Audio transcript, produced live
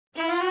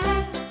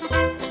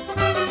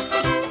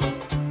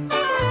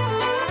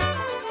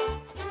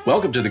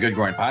Welcome to the Good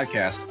Growing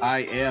Podcast.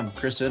 I am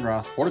Chris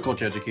Enroth,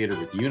 horticulture educator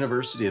with the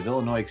University of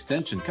Illinois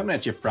Extension, coming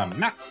at you from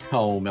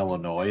Macomb,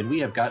 Illinois. And we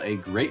have got a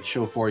great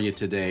show for you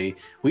today.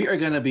 We are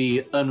going to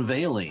be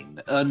unveiling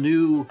a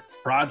new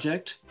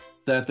project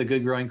that the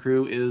Good Growing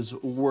crew is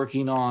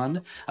working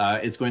on.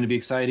 It's going to be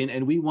exciting,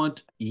 and we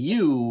want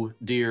you,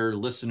 dear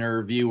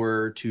listener,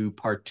 viewer, to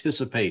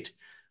participate.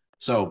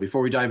 So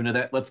before we dive into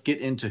that, let's get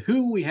into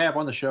who we have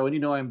on the show.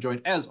 And I'm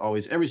joined, as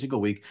always, every single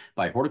week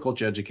by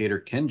horticulture educator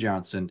Ken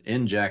Johnson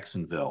in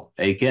Jacksonville.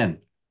 Hey, Ken.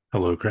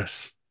 Hello,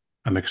 Chris.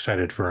 I'm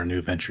excited for our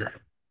new venture.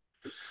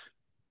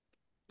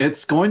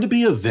 It's going to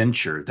be a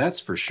venture, that's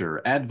for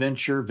sure.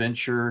 Adventure,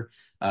 venture.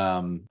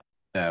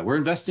 We're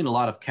investing a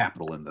lot of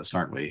capital in this,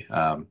 aren't we?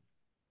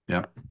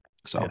 Yep.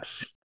 So.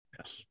 Yes.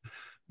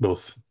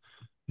 Both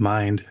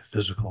mind,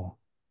 physical,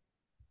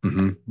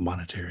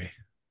 monetary.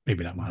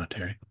 Maybe not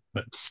monetary,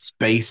 but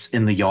space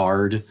in the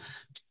yard.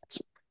 It's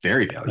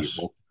very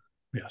valuable.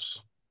 Yes.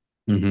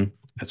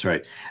 That's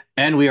right.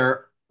 And we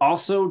are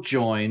also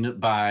joined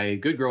by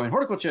Good Growing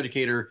horticulture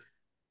educator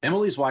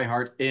Emily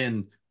Zweihardt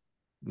in,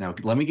 now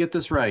let me get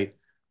this right,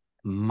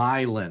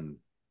 Milan,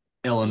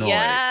 Illinois.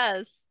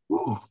 Yes.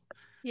 Ooh.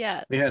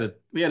 Yes. We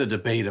had a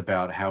debate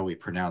about how we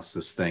pronounce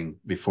this thing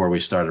before we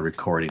started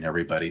recording,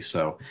 everybody.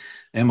 So,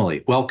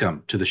 Emily,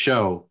 welcome to the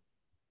show,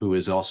 who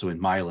is also in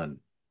Milan,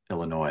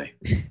 Illinois.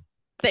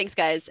 Thanks,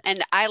 guys.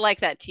 And I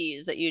like that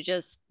tease that you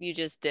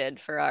just did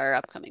for our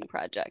upcoming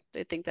project.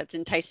 I think that's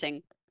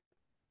enticing.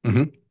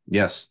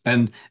 Yes.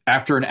 And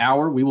after an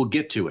hour, we will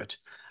get to it.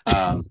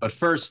 But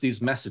first,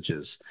 these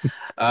messages.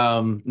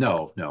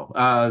 No.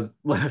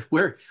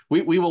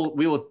 We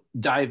will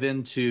dive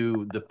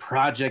into the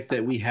project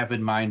that we have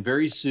in mind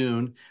very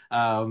soon.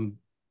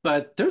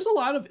 But there's a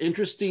lot of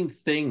interesting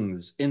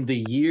things in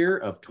the year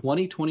of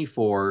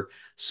 2024,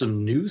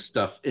 some new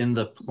stuff in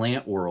the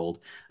plant world.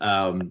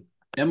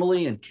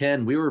 Emily and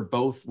Ken, we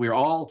were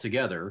all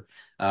together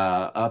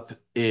up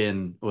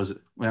in,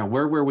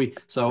 where were we?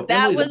 So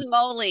that Emily's was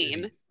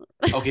Moline.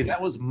 Okay,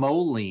 that was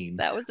Moline.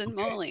 That was in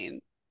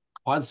Moline.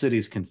 Quad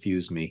Cities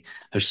confuse me.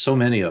 There's so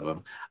many of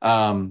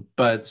them.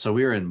 But so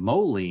we were in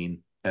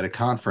Moline at a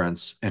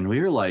conference, and we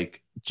were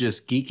like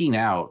just geeking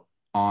out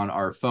on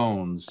our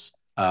phones.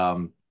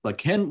 Like,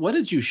 Ken, what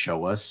did you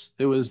show us?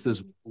 It was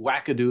this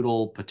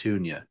wackadoodle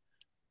petunia.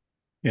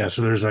 Yeah,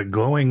 so there's a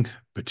glowing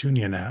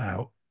petunia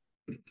now.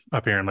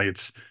 Apparently,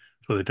 it's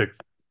so they took.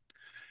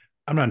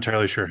 I'm not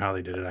entirely sure how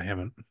they did it. I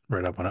haven't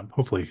read up on it.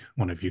 Hopefully,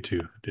 one of you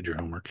two did your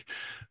homework.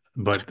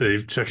 But they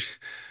took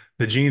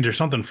the genes or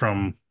something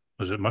from,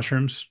 was it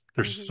mushrooms?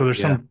 There's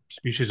some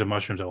species of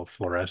mushrooms that will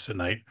fluoresce at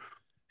night,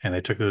 and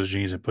they took those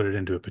genes and put it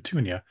into a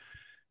petunia,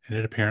 and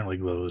it apparently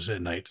glows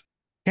at night.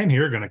 Ken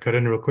here, going to cut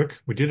in real quick.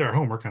 We did our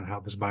homework on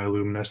how this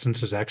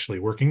bioluminescence is actually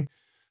working.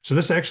 So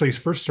this actually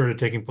first started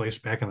taking place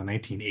back in the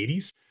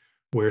 1980s,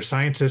 where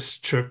scientists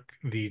took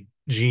the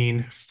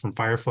gene from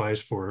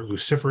fireflies for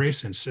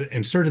luciferase and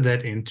inserted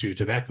that into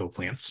tobacco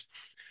plants.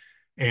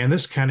 And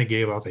this kind of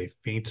gave off a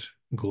faint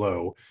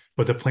glow,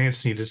 but the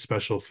plants needed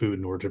special food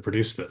in order to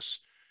produce this.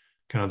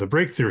 Kind of the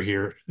breakthrough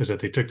here is that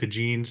they took the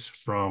genes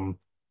from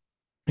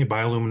a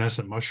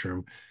bioluminescent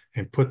mushroom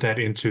and put that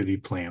into the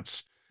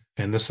plants.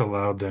 And this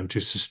allowed them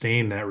to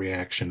sustain that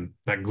reaction,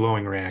 that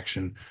glowing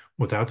reaction,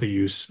 without the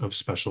use of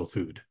special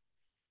food.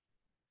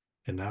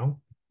 And now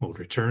we'll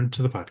return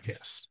to the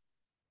podcast.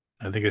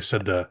 I think I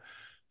said the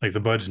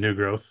bud's new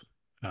growth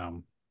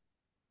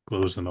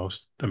glows the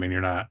most. I mean,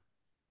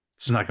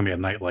 it's not going to be a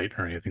night light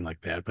or anything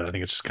like that, but I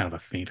think it's just kind of a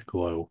faint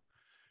glow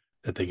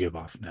that they give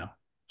off now.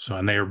 So,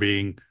 and they are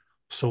being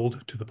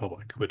sold to the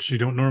public, which you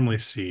don't normally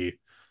see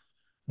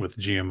with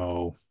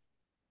GMO,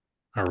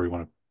 however you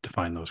want to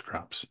define those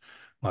crops.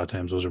 A lot of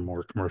times those are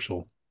more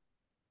commercial.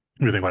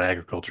 We think about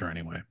agriculture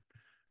anyway,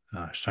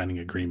 signing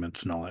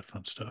agreements and all that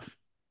fun stuff.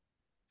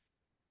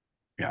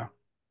 Yeah.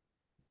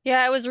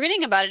 Yeah, I was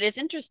reading about it. It's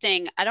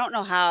interesting. I don't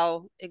know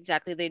how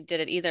exactly they did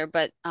it either,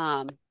 but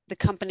the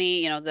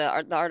company,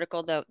 the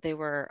article that they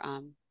were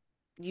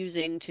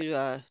using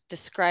to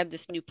describe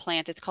this new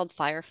plant, it's called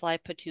Firefly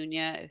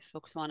Petunia, if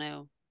folks want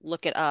to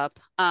look it up.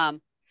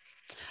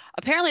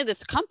 Apparently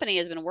this company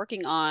has been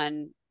working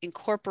on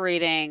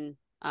incorporating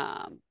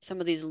some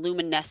of these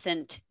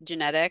luminescent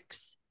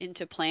genetics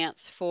into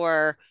plants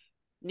for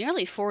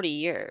nearly 40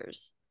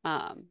 years.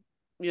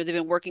 They've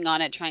been working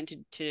on it, trying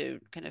to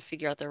kind of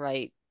figure out the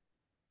right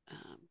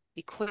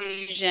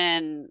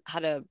equation, how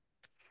to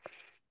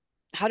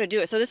do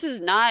it. So this is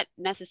not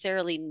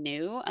necessarily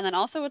new. And then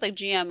also with like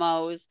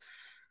GMOs,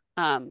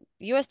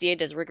 USDA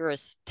does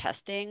rigorous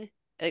testing.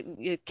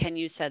 Ken,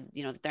 you said,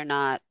 that they're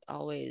not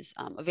always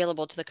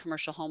available to the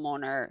commercial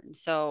homeowner. And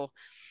so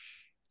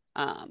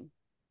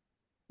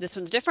this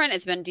one's different.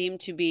 It's been deemed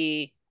to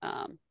be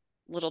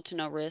little to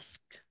no risk.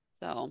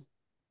 So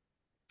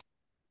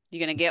you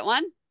going to get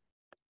one?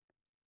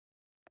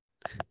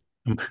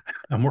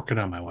 I'm working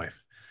on my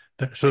wife.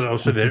 So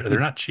also they're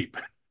not cheap.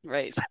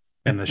 Right.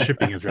 And the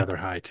shipping is rather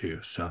high too.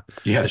 So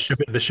yes,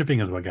 the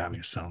shipping is what got me.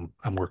 So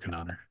I'm working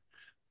on her.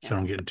 So I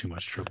don't get in too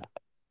much trouble.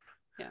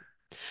 Yeah.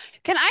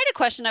 Can I had a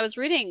question? I was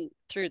reading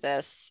through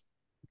this,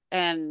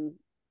 and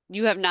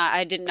you have not.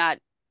 I did not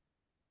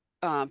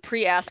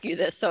pre-ask you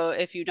this, so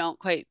if you don't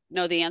quite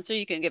know the answer,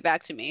 you can get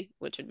back to me,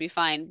 which would be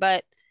fine.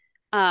 But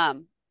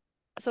um,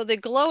 so they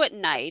glow at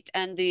night,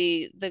 and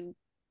the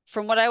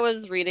from what I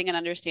was reading and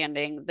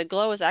understanding, the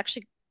glow is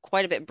actually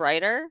quite a bit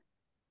brighter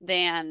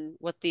than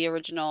what the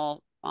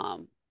original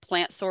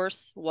plant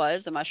source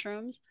was, the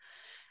mushrooms.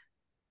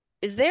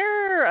 Is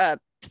there a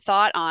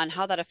thought on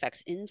how that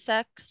affects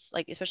insects,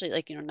 like especially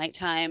like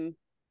nighttime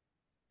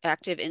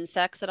active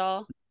insects at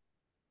all?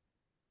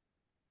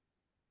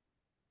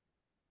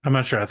 I'm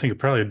not sure. I think it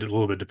probably did a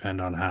little bit depend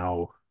on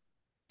how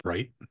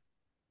bright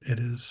it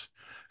is.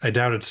 I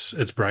doubt it's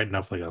bright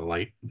enough like a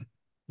light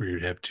where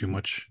you'd have too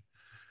much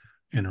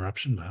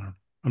interruption, but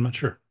I'm not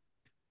sure.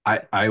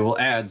 I will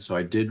add, so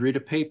I did read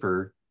a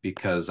paper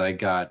because I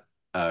got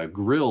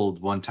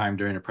grilled one time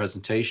during a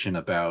presentation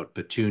about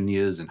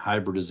petunias and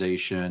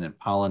hybridization and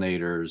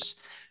pollinators,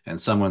 and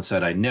someone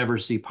said I never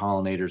see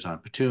pollinators on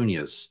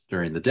petunias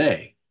during the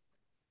day.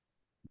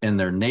 In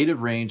their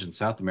native range in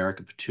South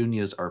America,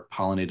 petunias are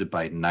pollinated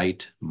by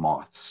night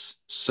moths.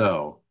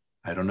 So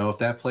I don't know if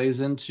that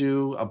plays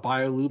into a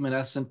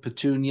bioluminescent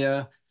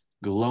petunia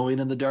glowing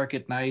in the dark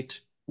at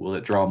night. Will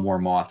it draw more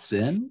moths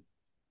in?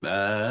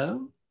 Uh,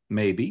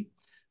 Maybe.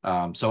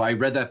 So I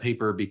read that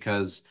paper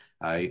because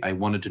I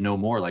wanted to know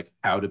more, like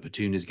how do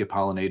petunias get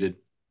pollinated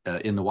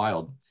in the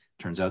wild?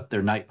 Turns out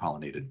they're night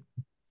pollinated.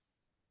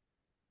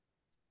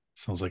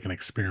 Sounds like an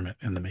experiment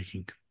in the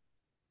making.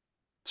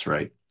 That's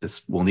right.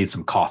 We'll need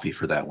some coffee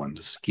for that one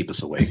to keep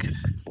us awake.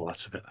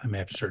 Lots of it. I may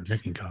have to start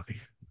drinking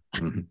coffee.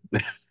 Mhm.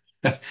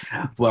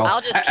 Well,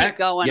 I'll just keep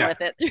going yeah.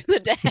 with it through the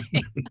day.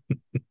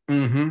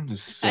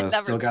 It's I never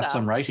still got stop.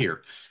 some right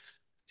here.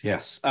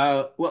 Yes.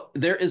 Well,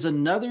 there is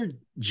another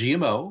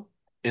GMO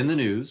in the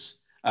news.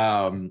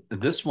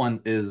 This one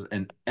is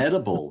an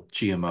edible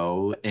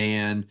GMO,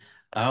 and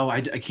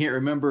I can't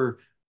remember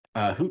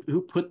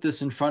who put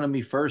this in front of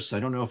me first. I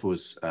don't know if it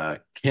was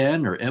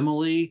Ken or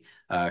Emily.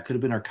 Could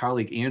have been our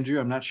colleague Andrew.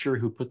 I'm not sure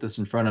who put this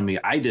in front of me.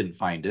 I didn't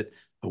find it,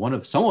 but one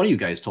of you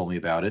guys told me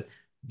about it.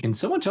 Can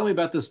someone tell me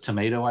about this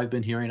tomato I've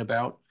been hearing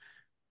about?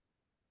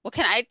 Well,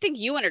 I think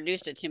you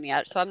introduced it to me,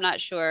 so I'm not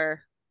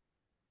sure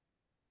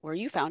where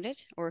you found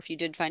it or if you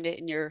did find it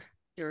in your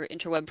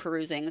interweb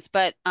perusings.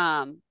 But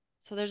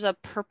so there's a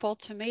purple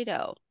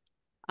tomato.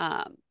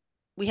 Um,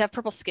 we have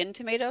purple skin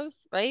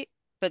tomatoes, right?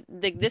 But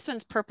this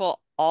one's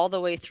purple all the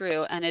way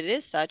through, and it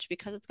is such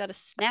because it's got a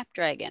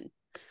snapdragon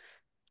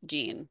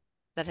gene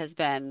that has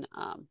been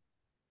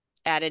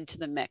added to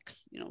the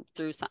mix,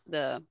 through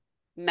the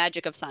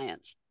magic of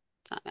science.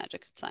 It's not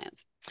magic, it's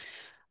science.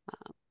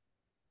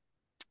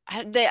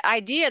 The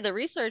idea, the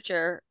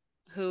researcher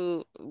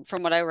who,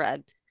 from what I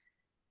read,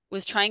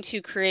 was trying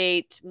to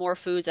create more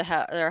foods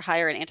that are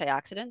higher in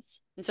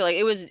antioxidants. And so like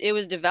it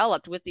was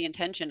developed with the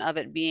intention of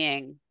it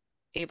being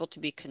able to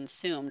be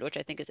consumed, which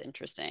I think is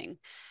interesting.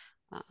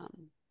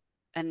 Um,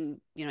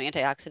 and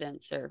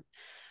antioxidants or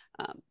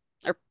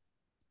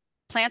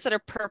plants that are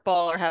purple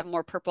or have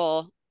more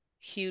purple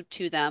hue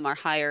to them are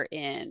higher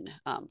in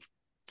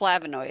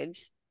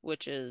flavonoids,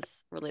 which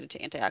is related to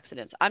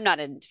antioxidants. I'm not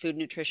a food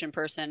nutrition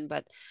person,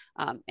 but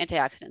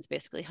antioxidants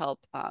basically help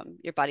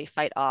your body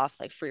fight off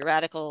like free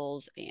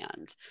radicals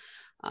and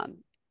um,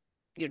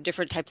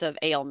 different types of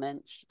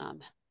ailments.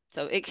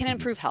 So it can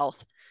improve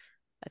health.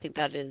 I think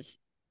that was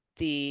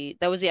the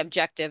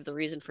objective, the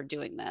reason for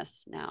doing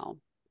this. Now,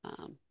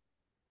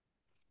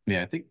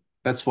 Yeah, I think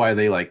that's why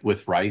they like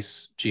with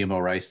rice,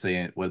 GMO rice,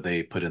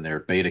 they put in their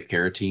beta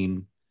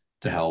carotene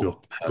to Yeah,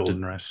 help to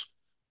golden rice.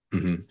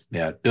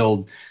 yeah,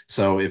 build.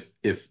 So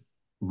if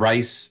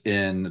rice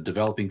in a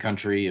developing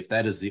country, if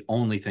that is the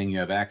only thing you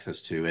have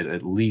access to, it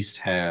at least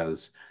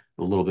has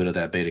a little bit of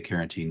that beta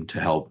carotene to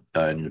help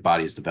in your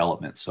body's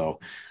development. So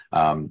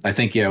I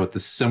think yeah, with the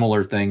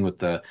similar thing with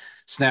the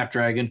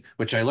snapdragon,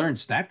 which I learned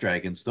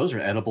snapdragons, those are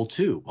edible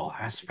too. Well,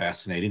 that's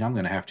fascinating. I'm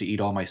going to have to eat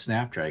all my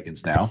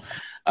snapdragons now.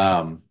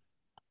 Um,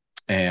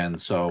 and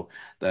so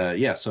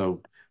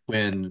so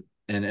when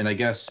and I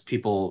guess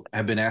people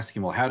have been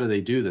asking, well, how do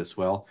they do this?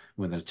 Well,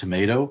 when a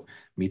tomato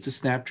meets a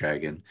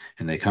snapdragon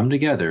and they come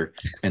together,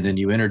 and then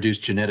you introduce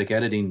genetic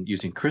editing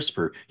using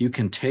CRISPR, you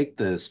can take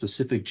the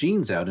specific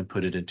genes out and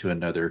put it into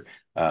another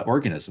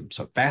organism.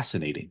 So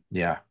fascinating.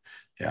 Yeah.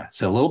 Yeah.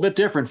 So a little bit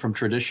different from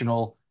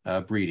traditional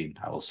breeding,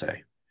 I will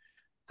say.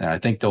 And I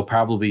think there'll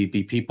probably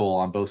be people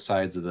on both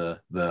sides of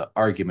the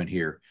argument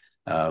here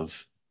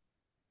of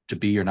to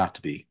be or not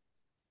to be.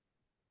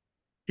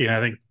 Yeah,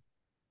 I think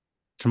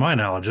to my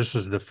knowledge, this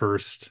is the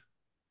first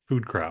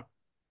food crop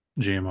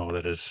GMO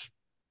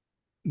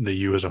that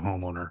you as a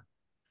homeowner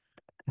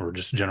or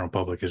just general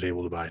public is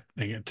able to buy.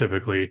 Again,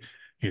 typically,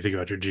 you think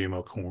about your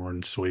GMO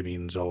corn,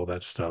 soybeans, all of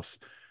that stuff.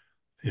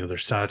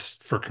 There's sites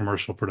for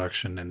commercial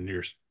production, and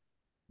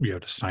you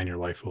have to sign your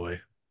life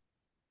away.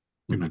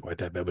 Maybe not quite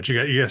that bad, but you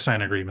got to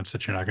sign agreements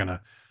that you're not going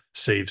to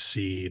save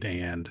seed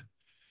and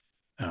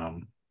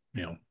um,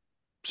 you know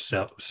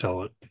sell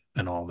it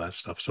and all that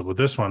stuff. So with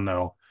this one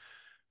though,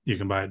 you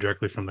can buy it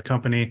directly from the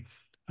company.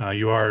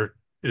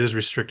 It is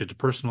restricted to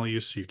personal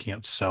use, so you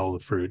can't sell the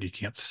fruit, you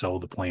can't sell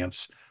the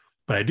plants.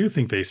 But I do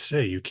think they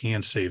say you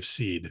can save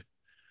seed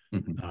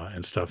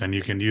and stuff, and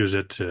you can use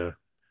it to,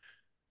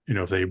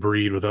 if they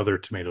breed with other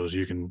tomatoes,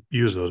 you can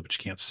use those, but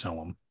you can't sell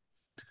them.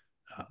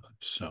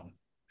 So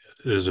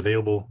it is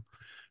available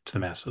to the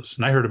masses.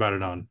 And I heard about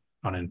it on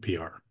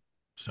NPR.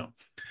 So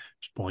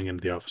just pulling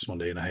into the office one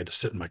day, and I had to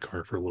sit in my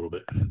car for a little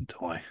bit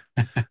until I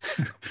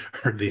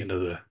heard the end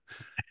of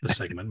the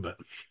segment. But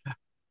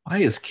why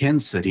is Ken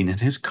sitting in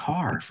his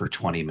car for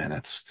 20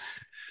 minutes?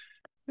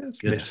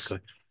 Basically.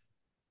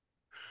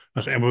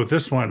 And with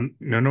this one,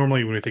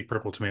 normally when we think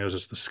purple tomatoes,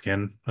 it's the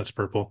skin that's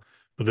purple,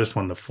 but this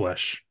one, the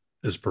flesh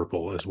is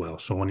purple as well.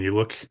 So when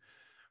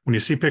you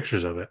see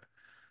pictures of it,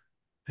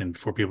 and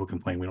before people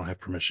complain, we don't have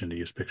permission to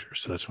use pictures,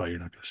 so that's why you're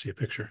not going to see a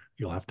picture.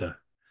 You'll have to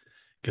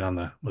get on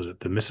the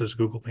Mrs.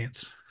 Google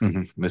Pants?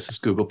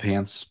 Mrs. Google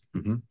Pants.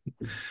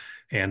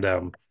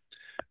 And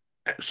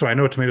so I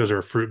know tomatoes are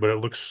a fruit, but it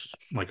looks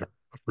like a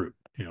fruit.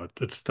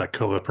 It's that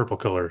color, purple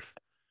color,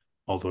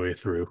 all the way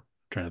through. I'm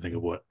trying to think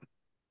of what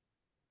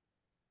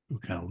it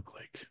would kind of look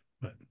like,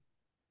 but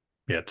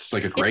yeah, it's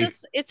like a grape.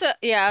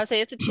 I would say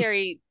it's a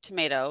cherry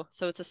tomato.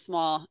 So it's a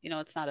small,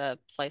 it's not a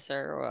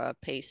slicer or a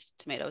paste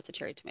tomato. It's a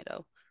cherry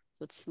tomato.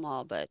 So it's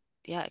small, but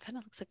yeah, it kind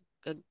of looks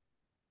like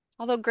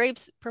although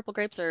purple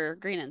grapes are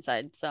green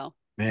inside. So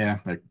yeah.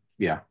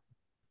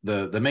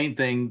 The main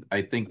thing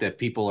I think that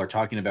people are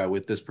talking about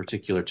with this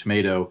particular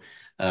tomato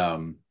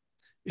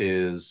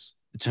is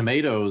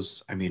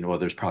tomatoes. I mean, well,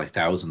 there's probably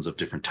thousands of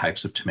different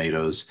types of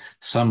tomatoes.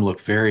 Some look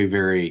very,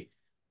 very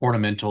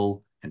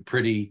ornamental and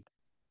pretty,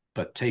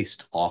 but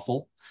taste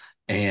awful.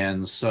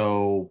 And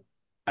so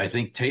I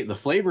think the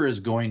flavor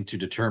is going to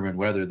determine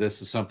whether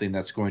this is something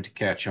that's going to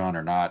catch on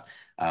or not.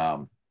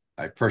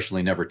 I've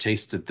personally never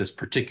tasted this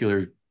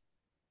particular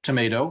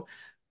tomato.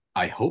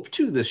 I hope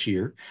to this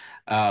year.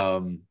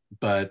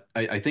 But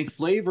I think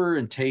flavor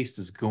and taste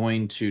is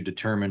going to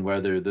determine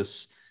whether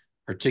this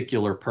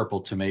particular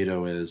purple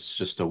tomato is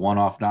just a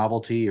one-off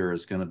novelty or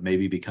is going to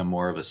maybe become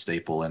more of a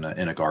staple in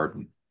a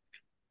garden.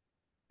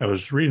 I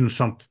was reading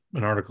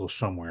an article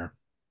somewhere,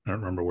 I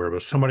don't remember where,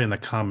 but somebody in the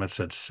comments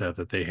had said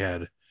that they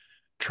had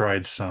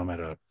tried some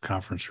at a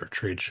conference or a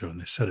trade show, and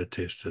they said it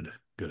tasted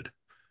good,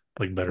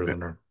 like better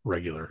than a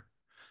regular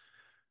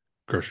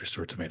grocery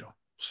store tomato.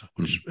 So,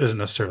 which isn't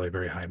necessarily a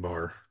very high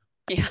bar.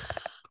 Yeah.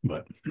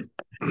 But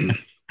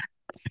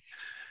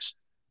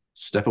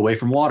step away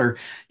from water.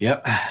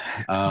 Yep.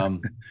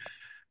 And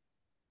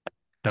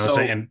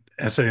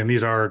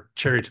these are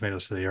cherry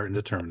tomatoes, so they are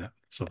indeterminate.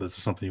 So if this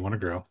is something you want to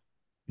grow,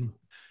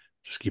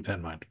 just keep that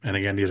in mind. And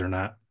again, these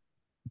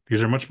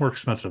are much more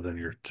expensive than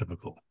your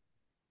typical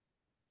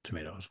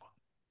tomato as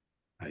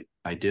well.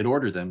 I did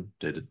order them.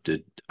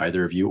 Did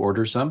either of you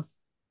order some?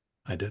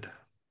 I did.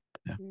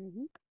 Yeah.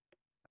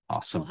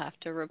 Awesome. We'll have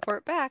to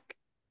report back.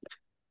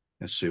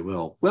 Yes, we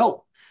will.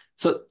 Well,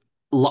 so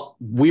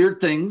weird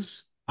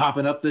things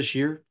popping up this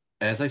year,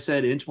 as I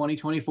said, in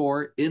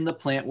 2024 in the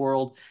plant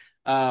world.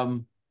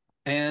 And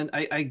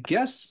I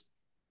guess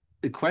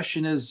the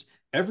question is,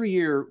 every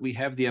year we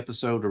have the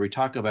episode where we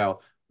talk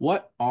about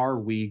what are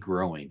we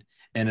growing?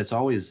 And it's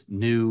always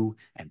new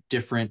and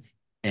different,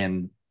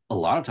 and a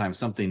lot of times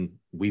something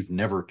we've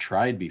never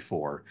tried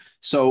before.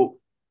 So,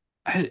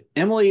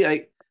 Emily,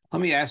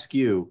 let me ask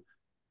you,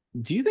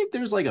 do you think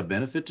there's like a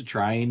benefit to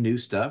trying new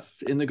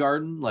stuff in the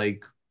garden?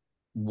 Like,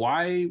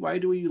 why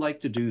do we like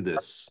to do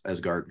this as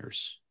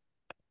gardeners?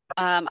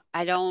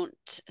 I don't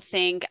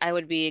think I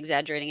would be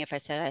exaggerating if I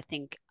said I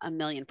think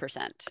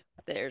 1,000,000%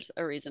 there's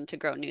a reason to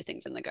grow new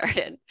things in the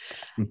garden.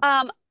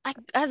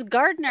 As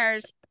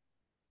gardeners,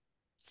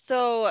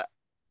 so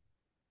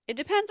it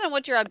depends on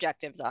what your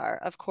objectives are,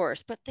 of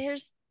course, but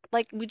there's,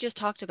 like we just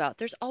talked about,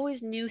 there's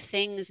always new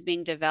things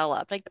being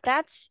developed. Like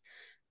that's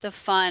the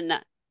fun,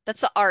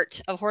 that's the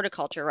art of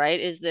horticulture, right?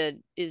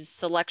 Is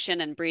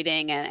selection and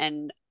breeding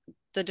and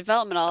the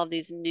development of all of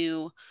these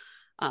new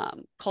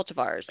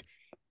cultivars.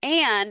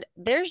 And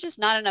there's just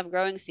not enough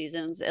growing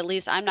seasons. At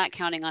least I'm not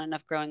counting on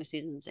enough growing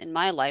seasons in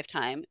my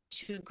lifetime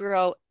to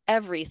grow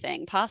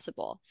everything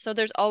possible. So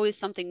there's always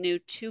something new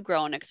to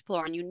grow and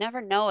explore, and you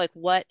never know like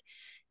what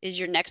is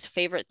your next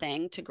favorite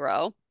thing to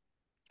grow.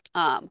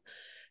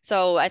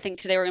 So I think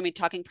today we're going to be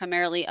talking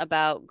primarily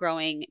about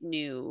growing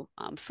new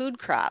food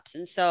crops.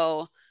 And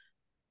so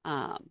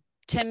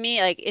to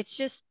me, like it's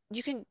just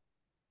you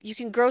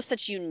can grow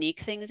such unique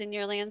things in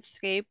your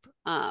landscape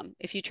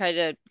if you try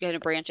to kind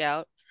of branch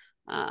out.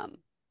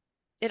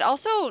 It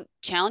also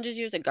challenges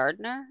you as a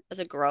gardener, as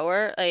a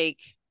grower. Like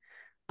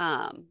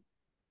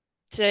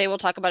today we'll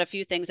talk about a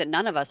few things that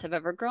none of us have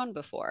ever grown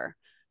before.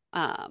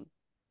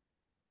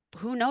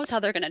 Who knows how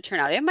they're going to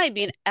turn out? It might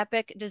be an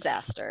epic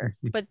disaster,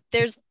 but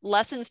there's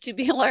lessons to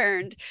be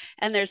learned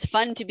and there's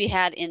fun to be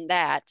had in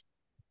that.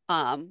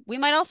 We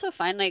might also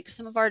find like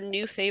some of our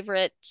new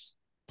favorite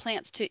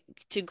plants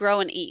to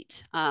grow and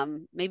eat.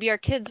 Maybe our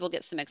kids will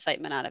get some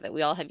excitement out of it.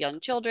 We all have young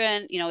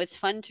children. It's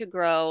fun to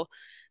grow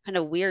kind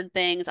of weird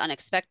things,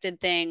 unexpected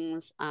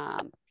things,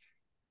 and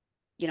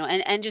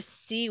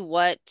just see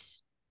what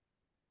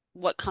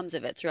what comes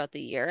of it throughout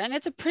the year. And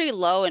it's a pretty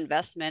low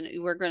investment.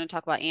 We're going to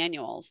talk about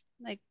annuals.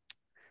 Like,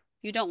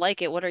 you don't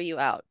like it, what are you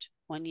out?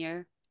 1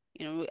 year?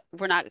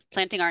 We're not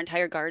planting our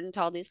entire garden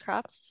to all these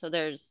crops. So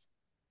there's,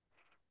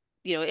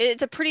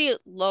 it's a pretty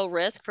low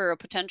risk for a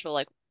potential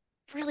like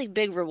really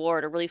big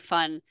reward or really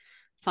fun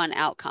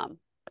outcome.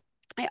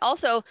 I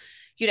also,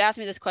 you'd asked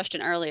me this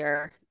question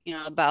earlier,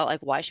 about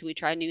like why should we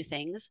try new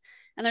things?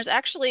 And there's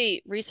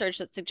actually research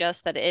that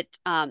suggests that it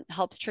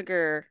helps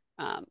trigger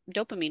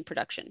dopamine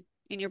production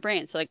in your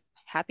brain. So like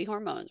happy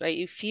hormones, right?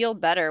 You feel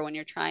better when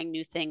you're trying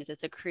new things.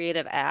 It's a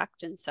creative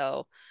act, and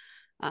so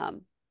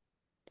um,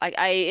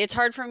 it's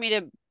hard for me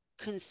to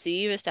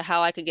conceive as to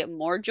how I could get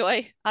more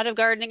joy out of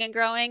gardening and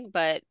growing,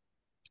 but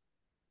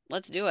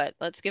let's do it.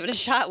 Let's give it a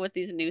shot with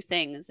these new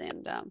things.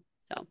 And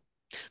so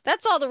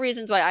that's all the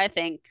reasons why I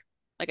think,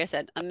 like I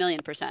said,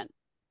 1,000,000%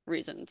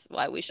 reasons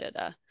why we should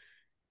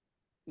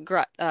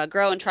grow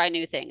and try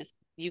new things.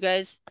 You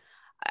guys,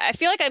 I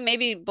feel like I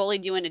maybe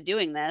bullied you into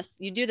doing this.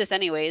 You do this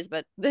anyways,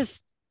 but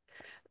this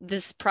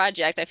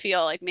project, I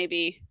feel like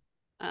maybe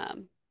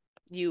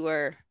you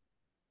were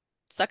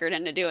suckered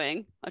into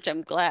doing, which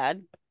I'm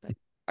glad. But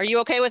are you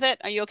okay with it?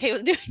 Are you okay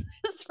with doing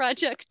this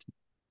project?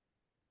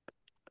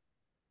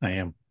 I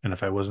am. And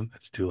if I wasn't,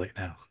 it's too late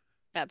now.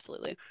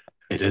 Absolutely.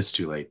 It is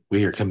too late.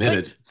 We are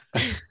committed.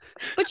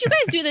 But you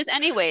guys do this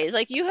anyways.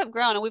 Like, you have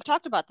grown, and we've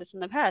talked about this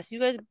in the past. You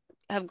guys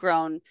have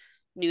grown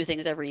new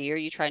things every year.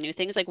 You try new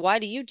things. Like, why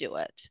do you do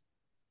it?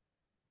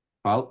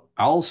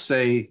 I'll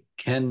say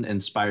Ken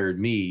inspired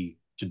me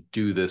to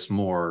do this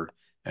more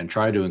and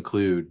try to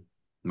include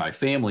my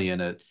family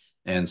in it.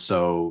 And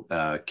so,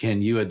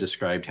 Ken, you had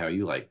described how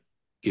you like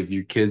give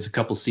your kids a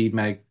couple seed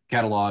mag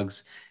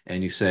catalogs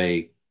and you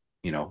say,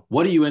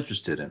 what are you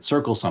interested in?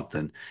 Circle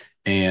something.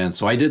 And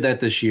so I did that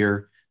this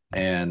year.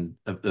 And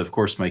of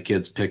course, my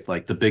kids picked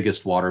like the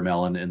biggest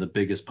watermelon and the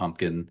biggest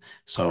pumpkin.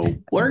 So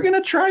we're going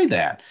to try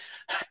that.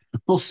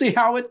 We'll see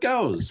how it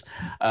goes.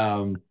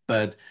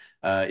 But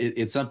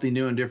it's something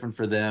new and different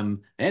for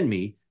them and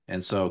me.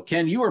 And so,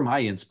 Ken, you were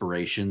my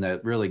inspiration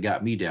that really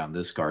got me down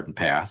this garden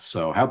path.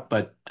 So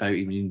but I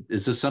mean,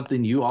 is this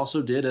something you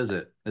also did as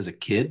a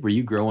kid? Were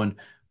you growing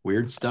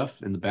weird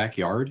stuff in the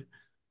backyard?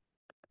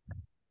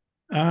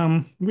 We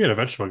had a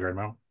vegetable garden.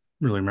 I don't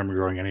really remember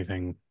growing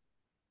anything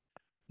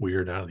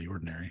weird out of the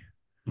ordinary.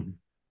 Mhm.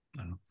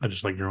 I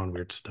just like growing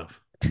weird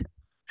stuff.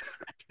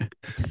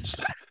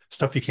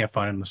 Stuff you can't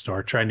find in the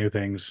store. Try new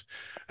things.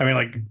 I mean,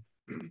 like,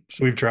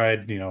 so we've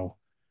tried,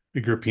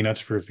 we grew peanuts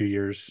for a few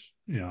years.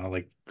 I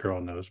like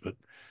growing those, but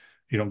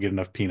you don't get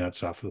enough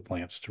peanuts off of the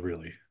plants to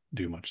really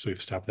do much. So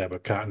we've stopped that.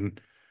 But cotton,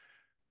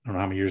 I don't know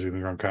how many years we've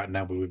been growing cotton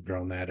now, but we've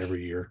grown that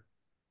every year.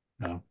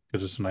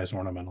 Because it's a nice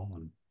ornamental.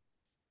 And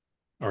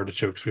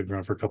artichokes we've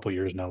grown for a couple of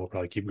years now. We'll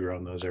probably keep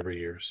growing those every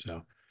year.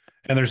 So,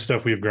 and there's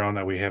stuff we've grown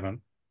that we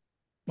haven't,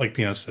 like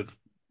peanuts that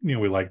we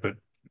like, but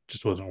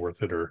just wasn't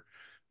worth it, or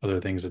other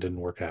things that didn't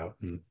work out,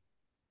 and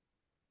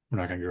we're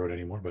not going to grow it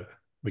anymore. But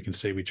we can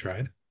say we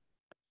tried.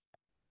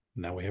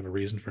 Now we have a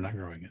reason for not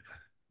growing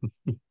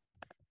it.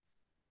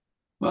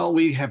 Well,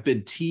 we have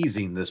been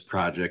teasing this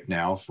project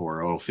now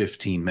for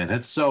 15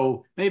 minutes,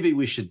 so maybe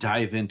we should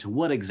dive into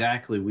what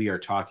exactly we are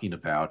talking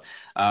about.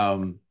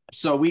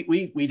 So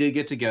we did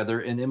get together,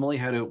 and Emily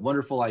had a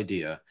wonderful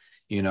idea.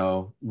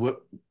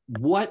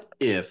 What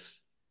if,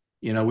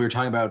 we were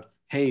talking about,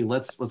 hey,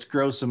 let's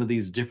grow some of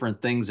these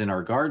different things in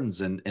our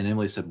gardens, and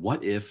Emily said,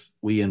 what if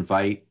we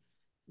invite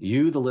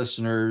you, the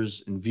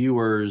listeners and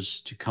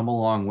viewers, to come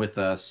along with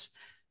us,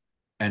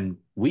 and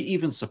we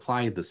even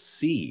supply the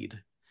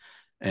seed.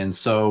 And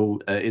so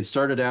it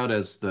started out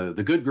as the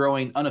Good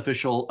Growing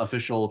unofficial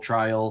official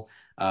trial.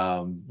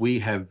 We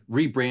have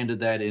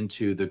rebranded that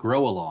into the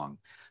Grow Along.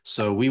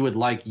 So we would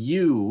like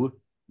you,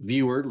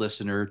 viewer,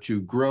 listener,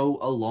 to grow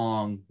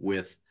along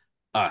with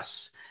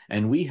us.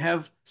 And we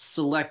have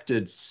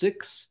selected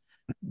 6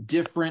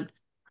 different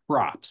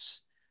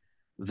crops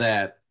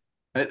that,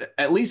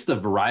 at least the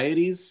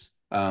varieties,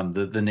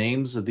 the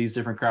names of these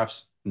different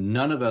crops,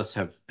 none of us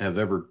have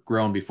ever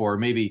grown before.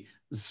 Maybe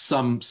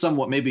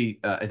somewhat, maybe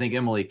I think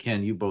Emily,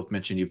 Ken, you both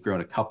mentioned you've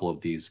grown a couple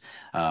of these.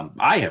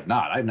 I have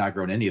not. I've not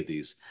grown any of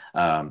these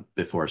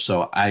before.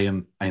 So I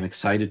am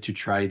excited to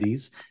try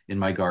these in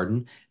my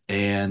garden.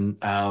 And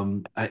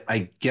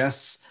I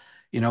guess,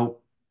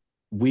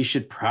 we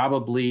should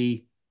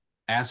probably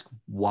ask,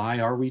 why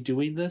are we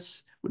doing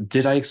this?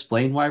 Did I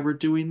explain why we're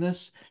doing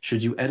this?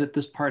 Should you edit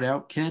this part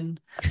out, Ken?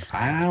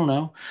 I don't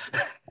know.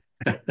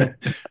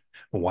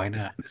 Why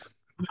not?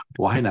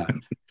 Why not?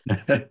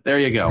 There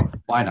you go.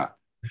 Why not?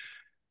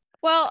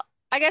 Well,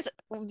 I guess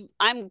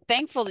I'm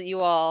thankful that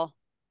you all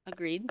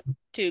agreed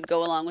to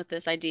go along with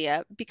this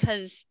idea,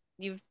 because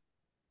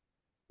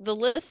the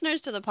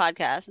listeners to the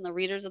podcast and the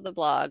readers of the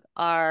blog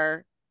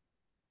are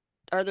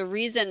the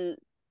reason,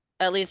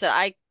 at least, that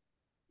I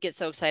get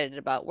so excited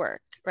about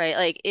work, right?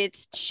 Like,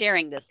 it's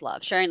sharing this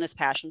love, sharing this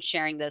passion,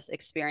 sharing this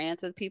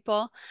experience with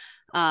people.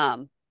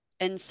 And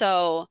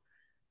so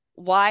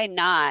why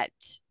not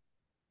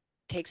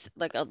takes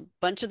like a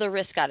bunch of the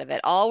risk out of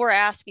it. All we're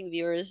asking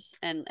viewers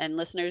and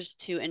listeners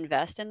to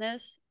invest in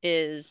this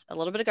is a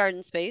little bit of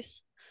garden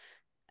space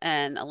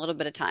and a little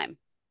bit of time.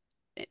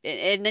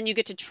 And then you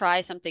get to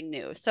try something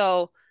new.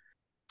 So,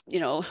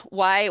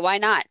 why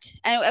not?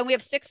 And we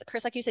have 6,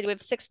 Chris, like you said, we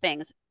have 6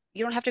 things.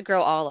 You don't have to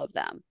grow all of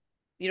them.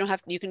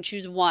 You can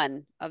choose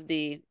one of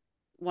the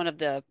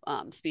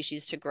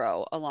species to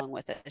grow along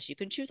with it. You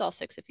can choose all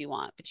 6 if you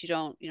want, but you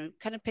don't,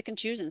 kind of pick and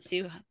choose and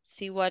see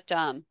what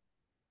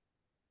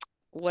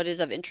is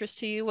of interest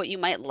to you, what you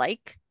might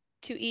like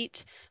to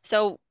eat.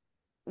 So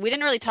we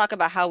didn't really talk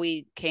about how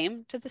we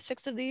came to the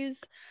 6 of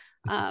these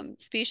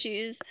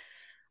species.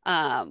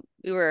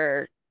 We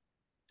were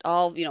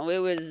all,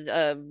 it was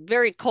a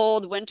very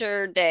cold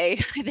winter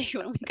day, I think,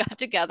 when we got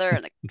together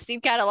and the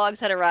seed catalogs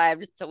had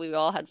arrived. So we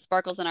all had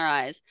sparkles in our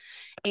eyes.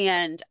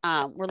 And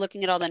we're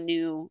looking at all the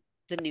new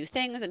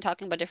things and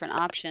talking about different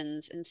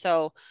options. And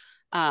so,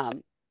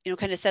 kind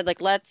of said,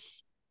 like,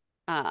 let's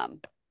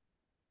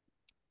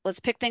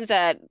pick things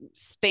that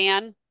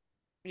span,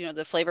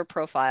 the flavor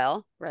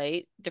profile,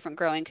 right? Different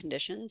growing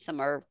conditions. Some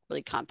are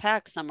really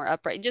compact, some are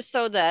upright, just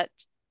so that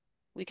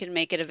we can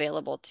make it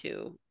available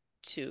to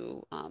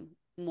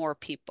more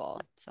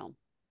people. So, do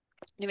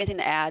you have anything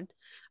to add?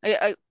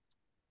 I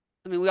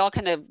mean, we all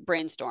kind of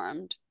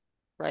brainstormed,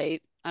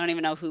 right? I don't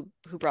even know who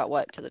brought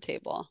what to the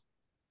table,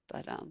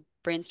 but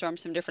brainstormed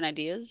some different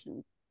ideas.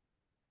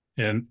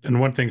 And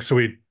one thing, so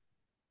we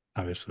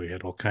obviously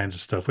had all kinds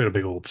of stuff. We had a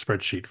big old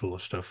spreadsheet full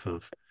of stuff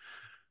of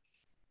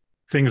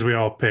things we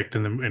all picked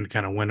and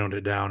kind of winnowed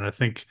it down. And I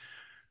think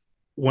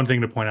one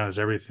thing to point out is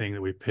everything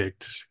that we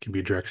picked can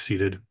be direct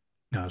seeded.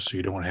 So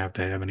you don't have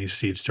to have any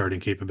seed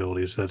starting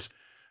capabilities.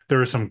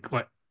 There are some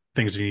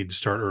things you need to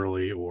start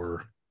early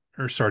or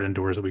start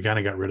indoors that we kind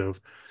of got rid of,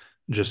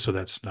 just so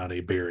that's not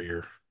a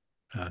barrier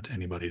to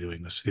anybody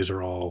doing this. These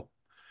are all,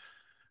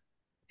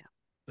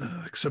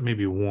 except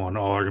maybe one,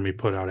 all are going to be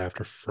put out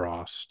after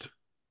frost,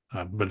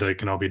 but they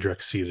can all be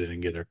direct seeded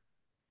and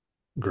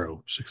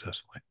grow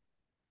successfully.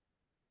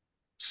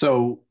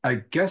 So I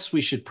guess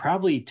we should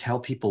probably tell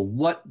people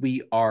what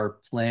we are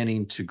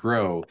planning to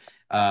grow.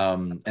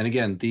 And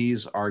again,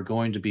 these are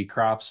going to be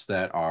crops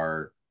that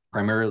are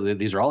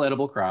these are all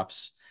edible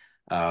crops,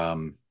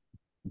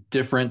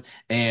 different.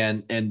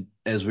 And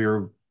as we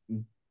were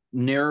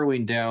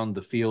narrowing down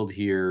the field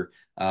here,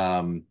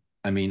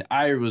 I mean,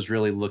 I was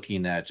really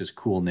looking at just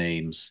cool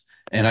names.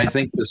 And I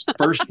think this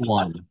first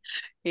one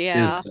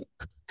is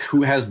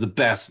who has the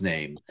best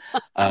name.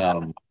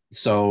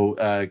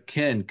 So,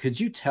 Ken, could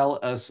you tell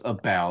us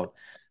about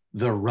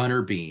the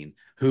runner bean,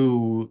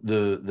 who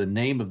the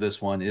name of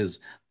this one is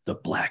the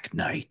Black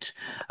Knight?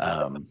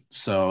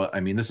 So, I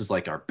mean, this is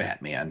like our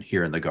Batman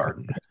here in the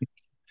garden.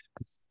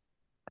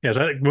 Yes,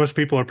 I think most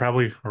people are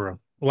probably, or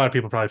a lot of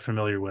people are probably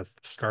familiar with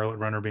scarlet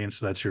runner bean.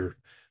 So that's I'd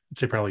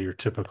say probably your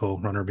typical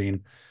runner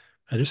bean.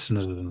 Just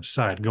as an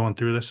aside, going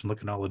through this and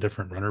looking at all the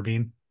different runner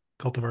bean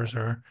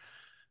cultivars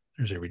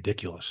there's a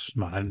ridiculous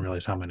amount. I didn't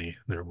realize how many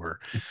there were.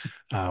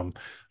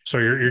 So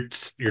your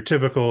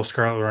typical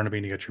scarlet runner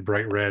bean, you got your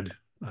bright red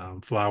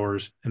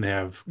flowers, and they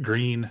have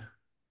green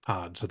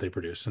pods that they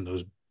produce, and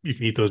those you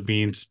can eat those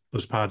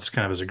pods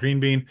kind of as a green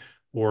bean,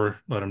 or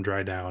let them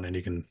dry down, and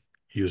you can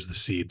use the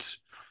seeds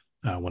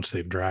once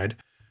they've dried.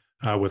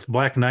 With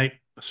Black Knight,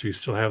 so you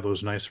still have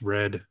those nice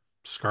red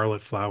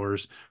scarlet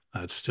flowers.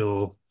 It's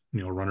still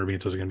runner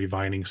beans, those are going to be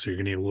vining, so you're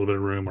going to need a little bit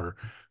of room or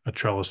a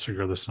trellis to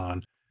grow this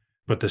on.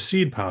 But the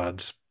seed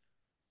pods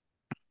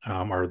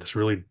are this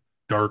really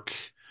dark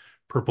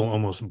purple,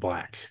 almost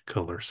black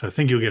color. So I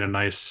think you'll get a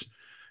nice,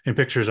 in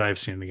pictures I've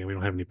seen, again, we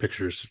don't have any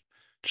pictures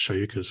to show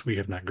you because we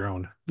have not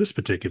grown this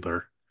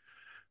particular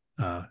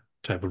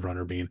type of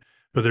runner bean.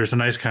 But there's a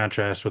nice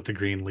contrast with the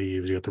green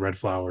leaves. You got the red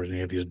flowers, and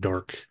you have these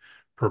dark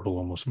purple,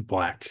 almost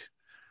black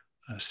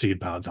seed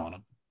pods on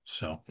them.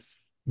 So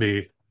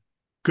be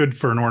good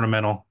for an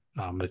ornamental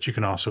that you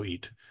can also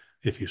eat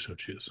if you so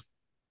choose.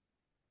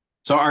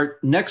 So our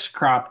next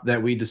crop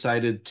that we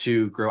decided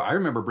to grow, I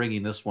remember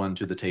bringing this one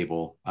to the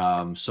table.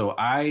 One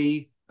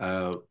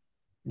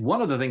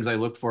of the things I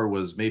looked for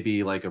was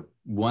maybe like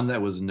one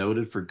that was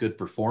noted for good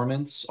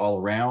performance all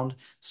around.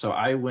 So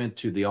I went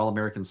to the All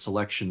American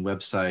Selection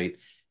website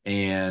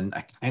and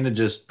I kind of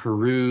just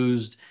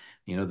perused,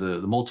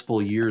 the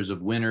multiple years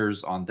of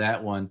winners on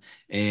that one.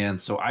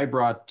 And so I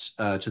brought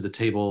to the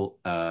table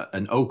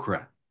an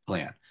okra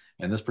plant.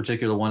 And this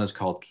particular one is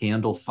called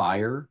Candle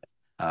Fire.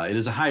 It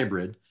is a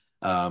hybrid.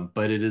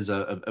 But it is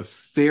a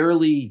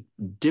fairly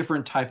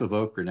different type of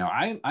okra. Now,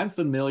 I'm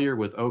familiar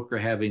with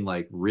okra having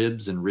like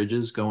ribs and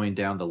ridges going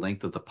down the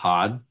length of the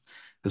pod.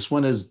 This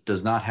one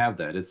does not have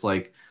that. It's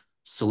like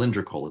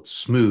cylindrical. It's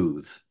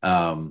smooth,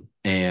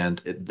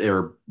 and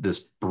they're this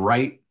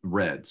bright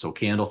red. So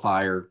Candle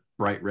Fire,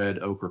 bright red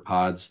okra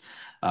pods.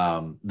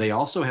 They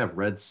also have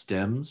red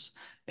stems,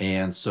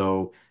 and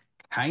so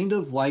kind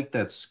of like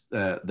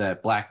that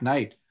Black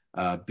Knight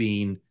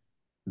being.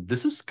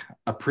 This is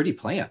a pretty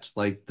plant.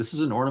 Like this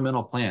is an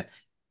ornamental plant.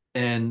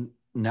 And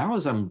now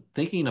as I'm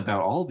thinking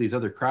about all of these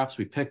other crops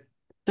we picked,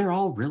 they're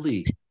all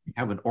really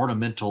have an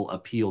ornamental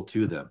appeal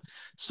to them.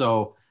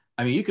 So,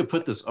 I mean, you could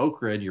put this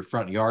okra in your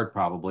front yard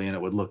probably, and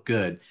it would look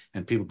good.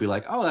 And people would be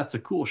like, "Oh, that's a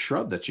cool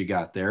shrub that you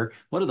got there.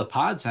 What are the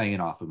pods hanging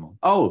off of them?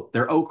 Oh,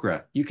 they're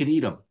okra. You can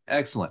eat them.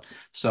 Excellent."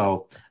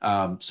 So,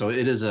 so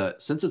it is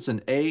since it's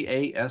an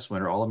AAS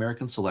winner, All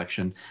American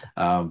Selection.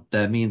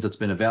 That means it's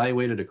been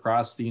evaluated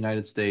across the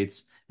United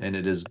States, and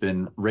it has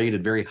been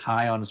rated very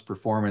high on its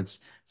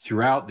performance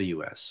throughout the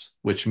U.S.,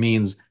 which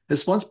means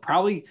this one's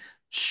probably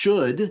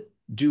should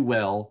do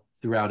well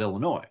throughout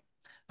Illinois.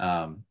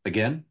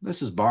 Again,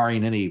 this is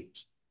barring any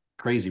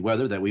crazy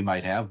weather that we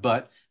might have,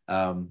 but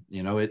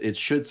it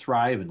should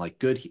thrive in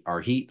like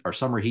our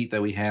summer heat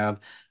that we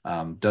have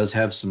does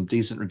have some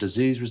decent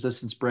disease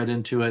resistance bred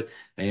into it,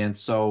 and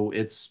so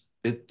it's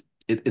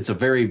a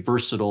very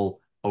versatile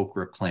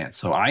okra plant.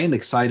 So I am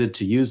excited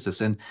to use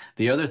this. And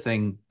the other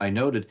thing I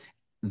noted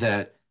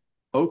that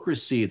okra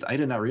seeds, I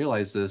did not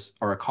realize this,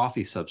 are a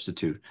coffee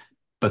substitute,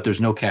 but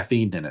there's no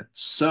caffeine in it.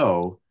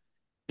 So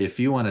if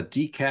you want a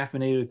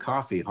decaffeinated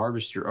coffee,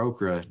 harvest your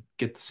okra,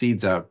 get the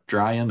seeds out,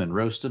 dry them and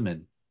roast them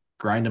and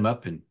grind them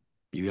up, and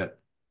you got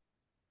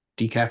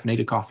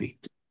decaffeinated coffee.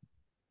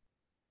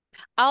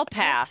 I'll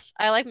pass.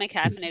 I like my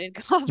caffeinated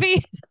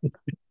coffee.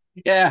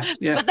 Yeah,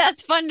 But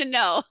that's fun to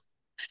know.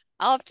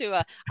 I'll have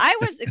to I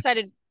was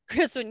excited,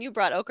 Chris, when you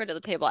brought okra to the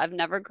table. I've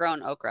never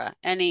grown okra,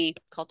 any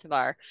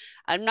cultivar.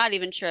 I'm not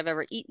even sure I've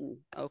ever eaten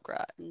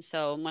okra. And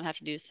so I'm gonna have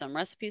to do some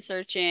recipe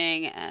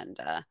searching, and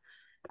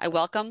I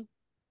welcome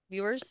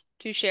viewers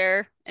to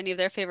share any of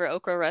their favorite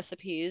okra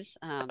recipes.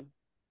 I'm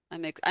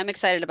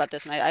excited about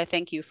this, and I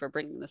thank you for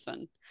bringing this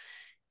one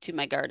to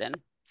my garden.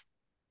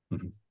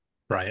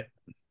 Fry it.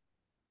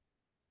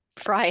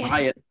 Fry it.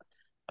 Fry it.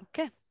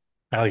 Okay.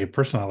 I like it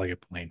personally. I like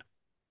it plain.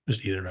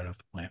 Just eat it right off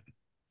the plant.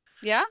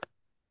 Yeah.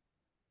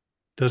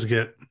 Does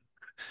get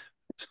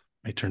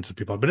may turn some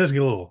people off, but it does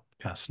get a little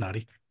kind of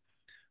snotty.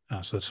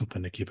 So that's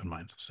something to keep in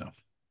mind. So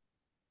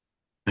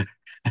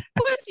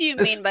What do you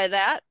mean by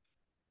that?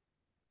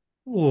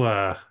 a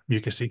little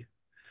mucusy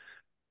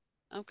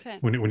Okay.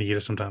 when you eat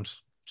it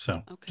sometimes.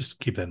 So just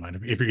keep that in mind.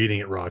 If you're eating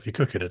it raw, if you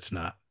cook it, it's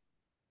not.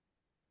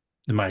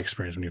 In my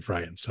experience, when you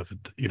fry it and stuff,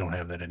 you don't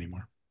have that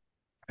anymore.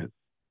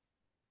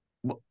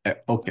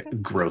 Okay,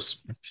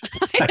 gross.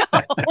 I know.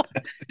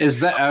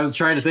 I was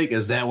trying to think,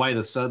 is that why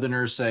the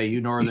Southerners say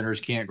you Northerners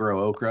can't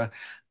grow okra?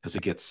 Because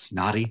it gets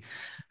snotty.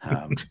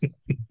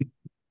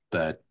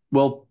 But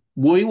well,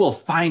 we will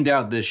find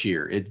out this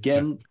year.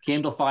 Again,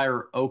 Candle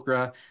Fire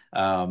okra.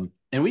 And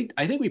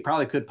I think we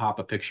probably could pop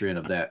a picture in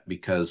of that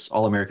because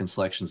All American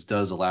Selections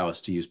does allow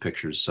us to use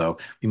pictures. So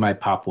we might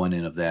pop one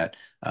in of that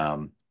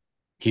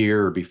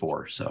here or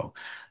before. So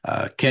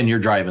Ken, you're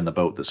driving the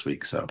boat this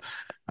week. So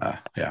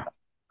yeah.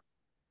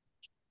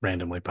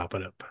 Randomly pop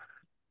it up.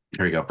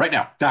 Here you go. Right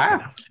now.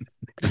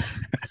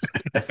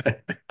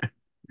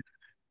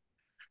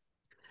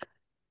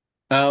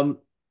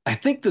 I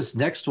think this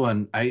next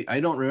one, I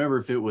don't remember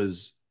if it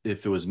was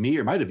me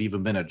or it might have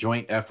even been a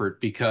joint effort,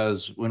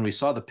 because when we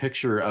saw the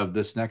picture of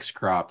this next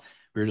crop,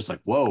 we were just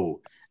like, whoa.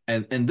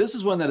 And this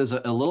is one that is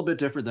a little bit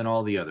different than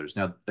all the others.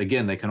 Now,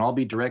 again, they can all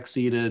be direct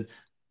seeded,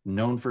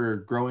 known for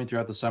growing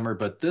throughout the summer,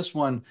 but this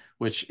one,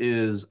 which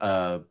is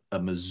a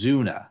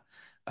Mizuna,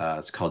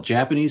 it's called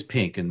Japanese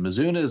Pink, and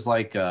Mizuna is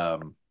like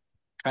kind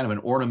of an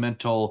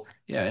ornamental.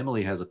 Yeah,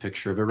 Emily has a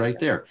picture of it right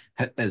there.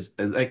 As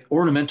like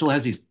ornamental,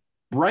 has these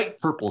bright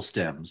purple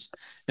stems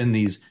and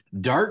these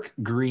dark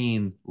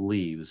green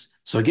leaves.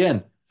 So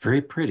again,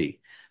 very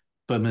pretty.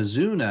 But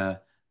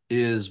Mizuna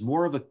is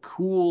more of a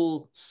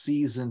cool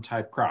season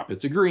type crop.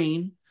 It's a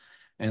green,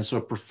 and so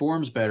it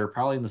performs better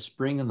probably in the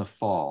spring and the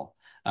fall.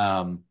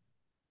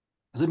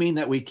 Doesn't mean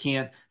that we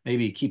can't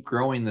maybe keep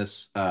growing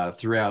this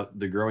throughout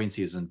the growing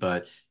season,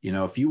 but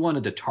if you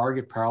wanted to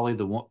target probably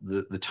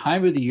the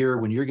time of the year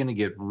when you're going to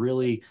get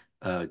really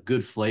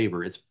good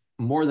flavor, it's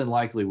more than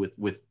likely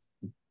with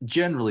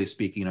generally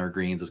speaking, our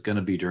greens is going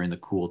to be during the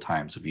cool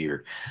times of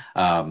year.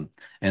 And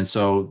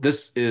so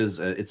this is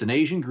it's an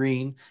Asian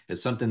green.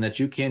 It's something that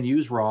you can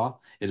use raw.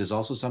 It is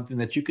also something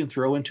that you can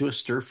throw into a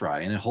stir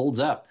fry, and it holds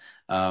up.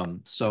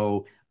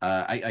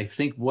 I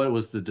think what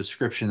was the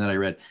description that I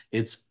read?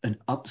 It's an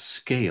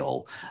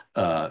upscale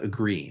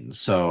green.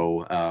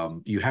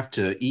 So you have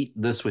to eat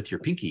this with your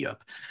pinky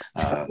up.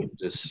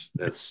 That's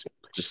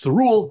just the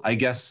rule, I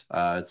guess.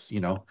 It's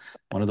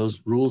one of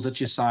those rules that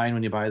you sign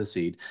when you buy the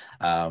seed.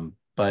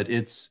 But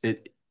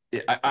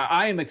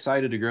I am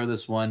excited to grow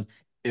this one,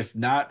 if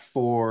not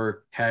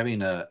for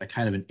having a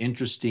kind of an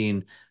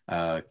interesting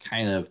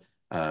kind of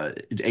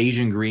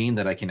Asian green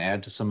that I can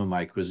add to some of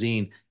my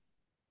cuisine.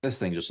 This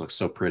thing just looks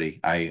so pretty.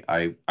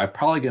 I'm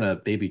probably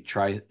gonna maybe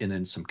try it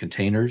in some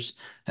containers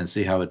and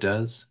see how it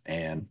does,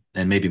 and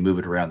maybe move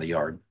it around the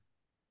yard.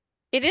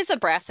 It is a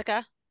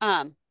brassica.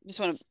 Just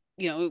want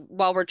to,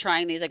 while we're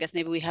trying these, I guess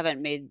maybe we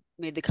haven't made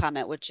the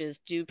comment, which is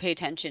do pay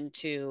attention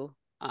to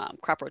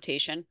crop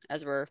rotation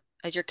as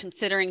you're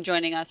considering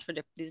joining us for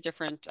these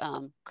different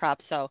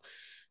crops. So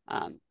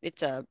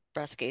it's a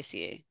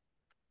Brassicaceae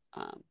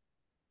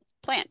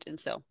plant, and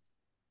so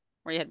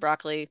where you had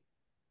broccoli,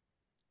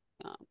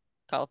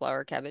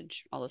 cauliflower,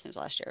 cabbage, all those things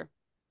last year.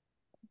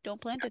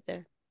 Don't plant it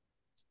there.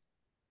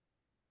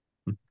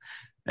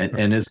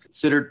 And is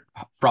considered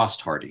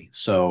frost hardy.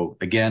 So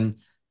again,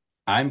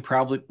 I'm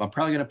probably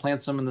going to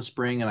plant some in the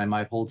spring, and I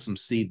might hold some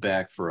seed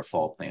back for a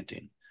fall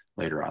planting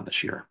later on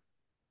this year.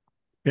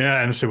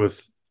 Yeah, and so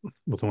with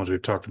the ones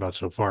we've talked about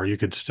so far, you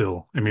could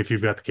still, I mean, if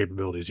you've got the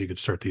capabilities, you could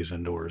start these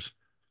indoors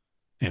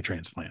and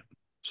transplant.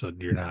 So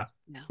you're not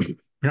you're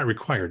not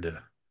required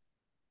to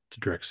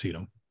direct seed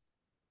them.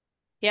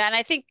 Yeah, and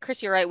I think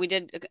Chris, you're right. We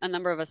did a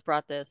number of us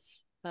brought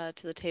this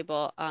to the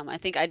table. I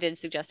think I did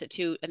suggest it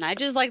too, and I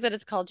just like that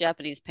it's called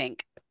Japanese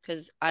pink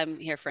because I'm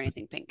here for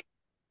anything pink.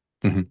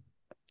 So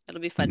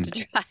it'll be fun to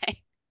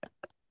try.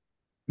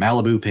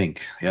 Malibu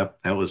pink. Yep,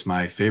 that was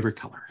my favorite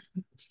color.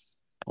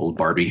 Old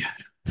Barbie.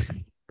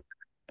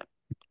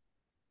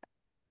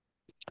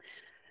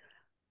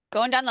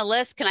 Going down the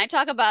list, can I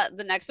talk about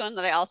the next one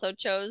that I also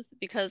chose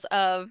because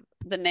of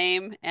the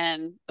name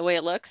and the way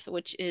it looks,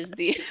 which is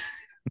the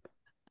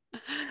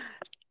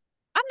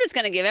I'm just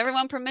going to give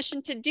everyone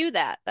permission to do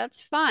that.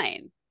 That's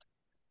fine.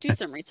 Do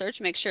some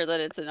research, make sure that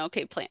it's an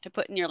okay plant to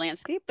put in your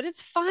landscape, but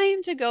it's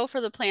fine to go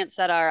for the plants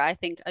that are, I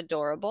think,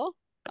 adorable,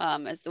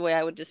 is the way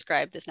I would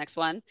describe this next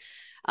one,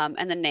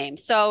 and the name.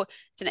 So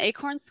it's an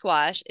acorn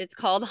squash. It's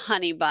called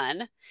honey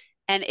bun,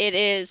 and it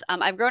is,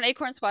 I've grown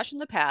acorn squash in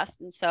the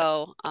past, and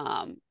so,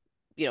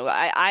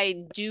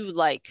 I do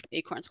like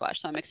acorn squash,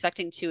 so I'm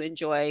expecting to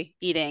enjoy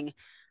eating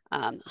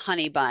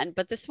honey bun,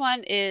 but this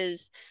one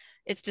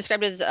it's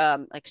described as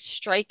like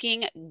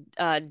striking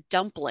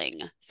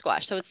dumpling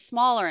squash. So it's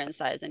smaller in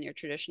size than your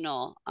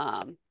traditional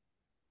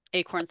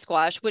acorn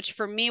squash, which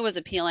for me was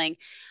appealing.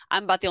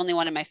 I'm about the only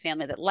one in my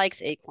family that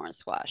likes acorn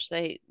squash.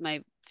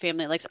 My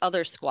family likes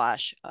other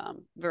squash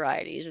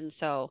varieties. And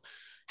so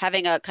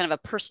having a kind of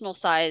a personal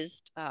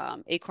sized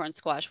acorn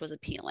squash was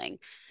appealing.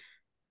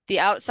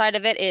 The outside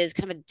of it is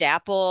kind of a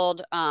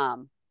dappled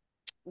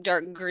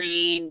dark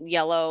green,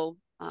 yellow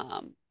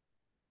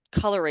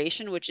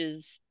coloration, which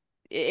is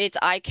it's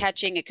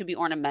eye-catching. It could be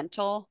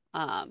ornamental.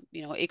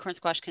 Acorn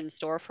squash can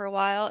store for a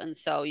while, and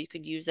so you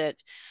could use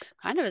it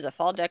kind of as a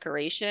fall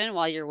decoration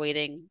while you're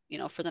waiting,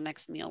 for the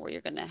next meal where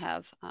you're going to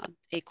have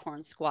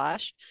acorn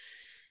squash.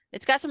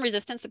 It's got some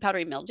resistance to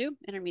powdery mildew,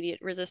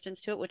 intermediate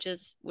resistance to it, which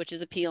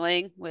is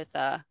appealing with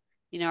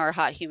our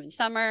hot, humid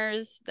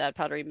summers. That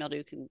powdery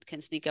mildew can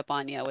sneak up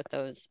on you with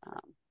those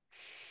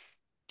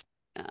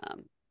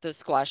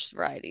squash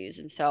varieties,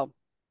 and so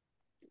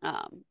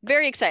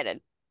very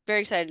excited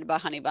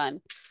about honey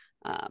bun.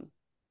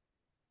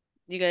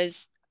 You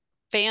guys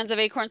fans of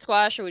acorn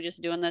squash, or are we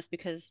just doing this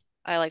because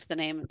I liked the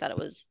name and thought it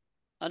was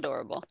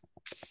adorable?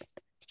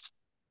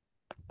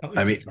 I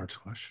like acorn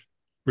squash.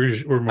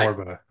 We're more of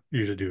a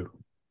usually do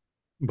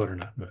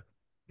butternut, but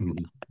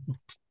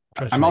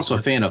I'm also a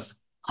fan of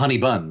honey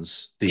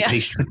buns, the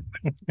pastry.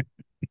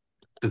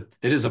 It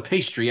is a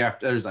pastry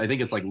after, I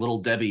think it's like Little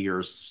Debbie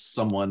or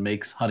someone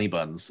makes honey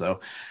buns. So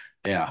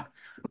yeah,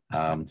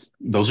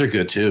 those are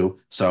good too.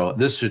 So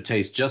this should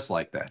taste just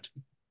like that.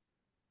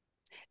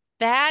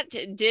 That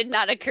did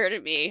not occur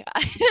to me.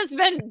 It has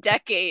been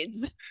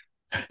decades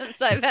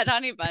since I've had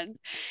honey buns,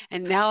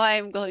 and now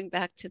I'm going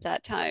back to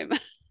that time.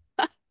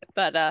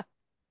 But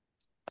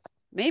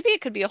maybe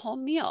it could be a whole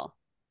meal.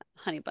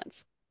 Honey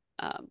buns,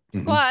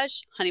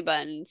 squash, honey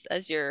buns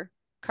as your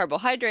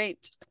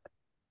carbohydrate.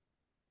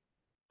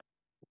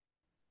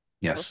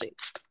 Yes,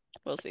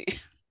 we'll see.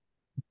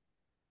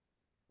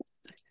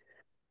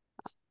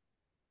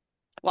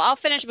 Well, I'll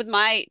finish with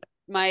my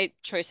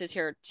choices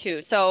here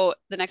too. So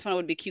the next one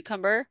would be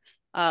cucumber,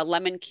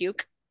 lemon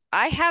cuke.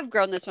 I have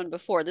grown this one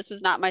before. This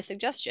was not my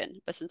suggestion,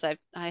 but since I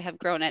have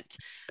grown it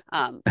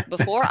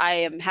before, I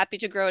am happy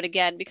to grow it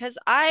again because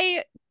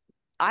I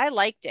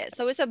liked it.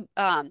 So it's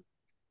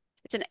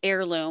an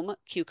heirloom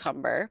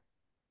cucumber,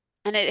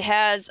 and it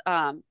has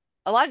a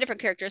lot of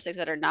different characteristics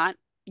that are not,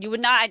 you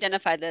would not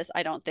identify this,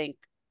 I don't think,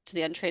 to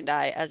the untrained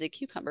eye as a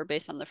cucumber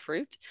based on the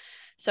fruit.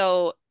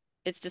 So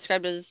it's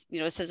described as,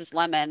 it says it's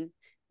lemon.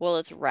 Well,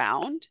 it's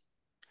round.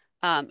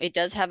 It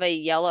does have a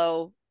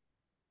yellow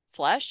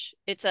flesh.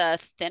 It's a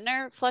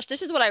thinner flesh.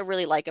 This is what I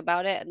really like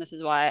about it, and this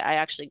is why I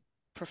actually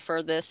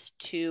prefer this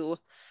to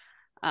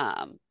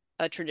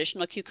a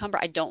traditional cucumber.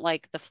 I don't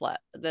like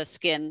the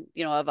skin,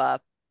 of a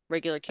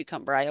regular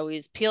cucumber. I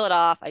always peel it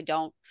off. I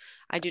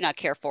do not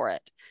care for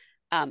it.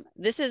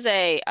 This is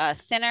a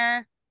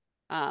thinner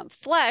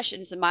flesh,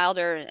 and it's a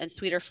milder and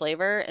sweeter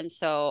flavor, and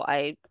so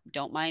I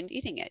don't mind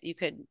eating it. You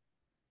could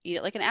eat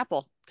it like an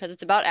apple because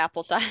it's about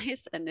apple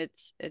size, and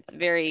it's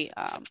very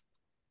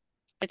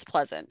it's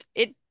pleasant.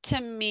 It to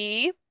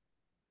me,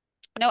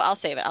 no, I'll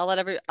save it.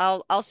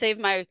 I'll save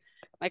my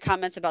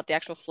comments about the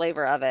actual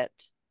flavor of it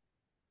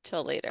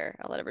till later.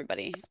 I'll let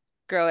everybody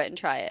grow it and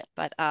try it.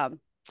 But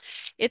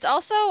it's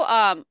also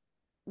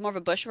more of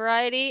a bush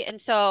variety, and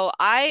so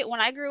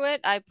when I grew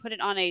it, I put it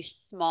on a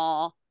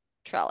small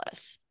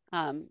trellis.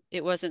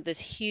 It wasn't this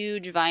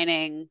huge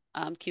vining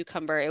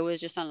cucumber. It was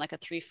just on like a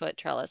 3-foot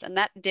trellis, and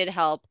that did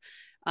help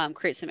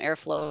create some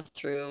airflow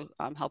through,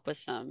 help with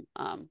some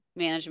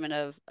management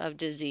of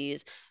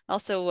disease.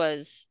 Also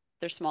was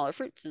they're smaller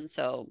fruits, and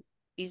so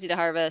easy to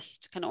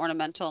harvest, kind of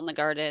ornamental in the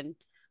garden.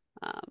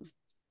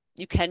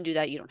 You can do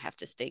that. You don't have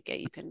to stake it.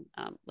 You can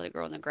let it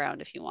grow in the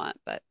ground if you want.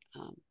 But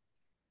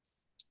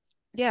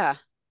yeah,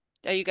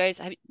 are you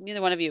guys?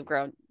 Neither one of you have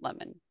grown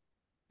lemon?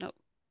 Nope.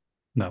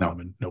 Not No.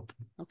 lemon. Nope.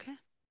 Okay.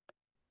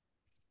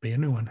 Be a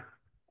new one.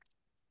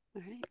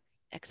 All right.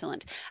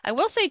 Excellent. I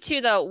will say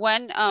too, though,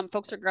 when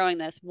folks are growing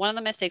this, one of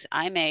the mistakes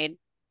I made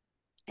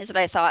is that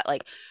I thought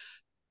like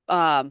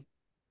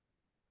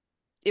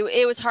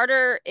it was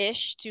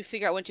harder-ish to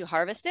figure out when to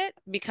harvest it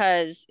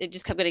because it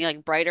just kept getting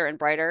like brighter and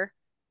brighter.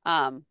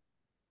 Um,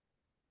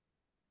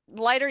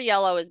 Lighter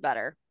yellow is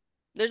better.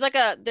 There's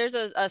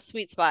a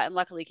sweet spot, and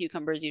luckily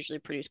cucumbers usually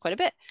produce quite a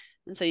bit,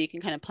 and so you can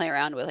kind of play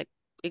around with like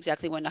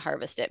exactly when to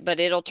harvest it. But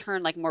it'll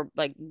turn like more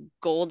like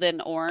golden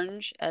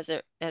orange as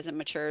it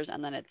matures,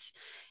 and then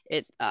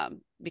it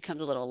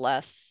becomes a little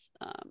less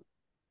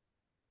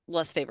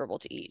favorable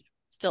to eat.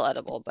 Still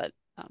edible, but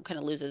kind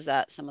of loses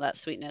some of that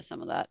sweetness,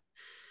 some of that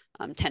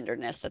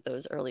tenderness that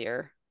those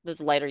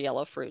lighter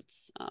yellow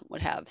fruits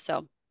would have.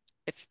 So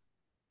if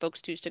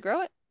folks choose to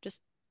grow it,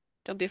 just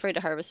don't be afraid to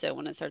harvest it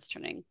when it starts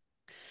turning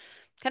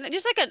kind of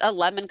just like a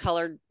lemon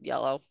colored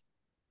yellow.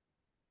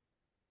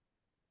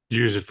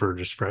 You use it for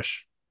just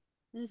fresh.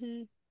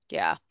 Mm-hmm.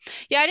 Yeah.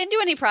 Yeah, I didn't do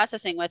any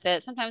processing with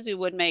it. Sometimes we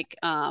would make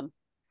like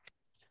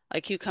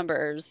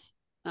cucumbers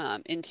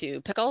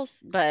into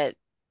pickles, but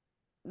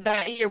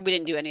that year we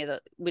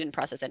didn't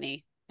process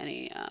any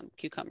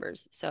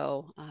cucumbers.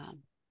 So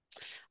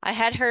I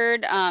had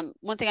heard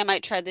one thing I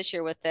might try this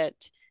year with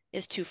it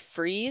is to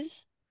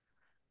freeze.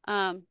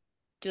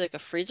 Do like a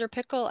freezer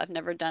pickle. I've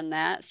never done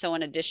that. So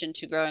in addition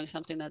to growing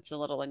something that's a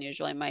little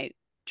unusual, I might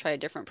try a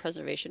different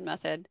preservation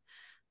method.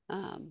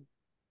 Um,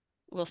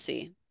 we'll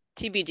see.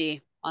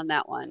 TBD on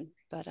that one.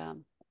 But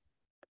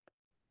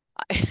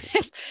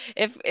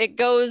if it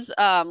goes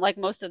like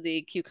most of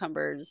the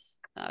cucumbers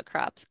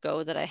crops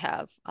go that I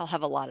have, I'll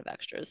have a lot of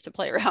extras to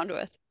play around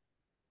with.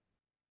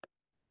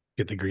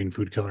 Get the green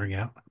food coloring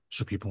out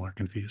so people aren't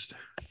confused.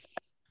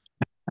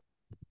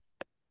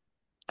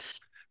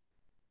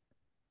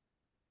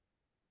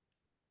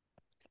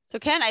 So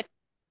Ken,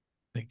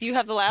 do you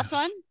have the last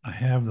one? I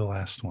have the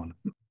last one.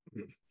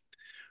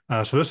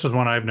 So this is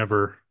one I've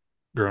never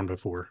grown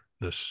before.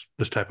 This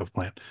type of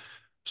plant.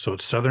 So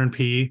it's southern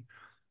pea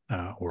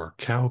or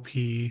cow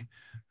pea,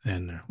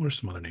 and what are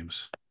some other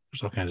names?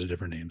 There's all kinds of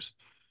different names.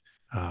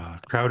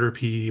 Crowder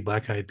pea,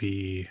 black-eyed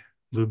pea,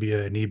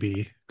 lubia,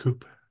 nibi,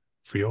 coop,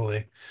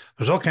 friole.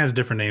 There's all kinds of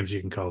different names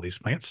you can call these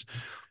plants.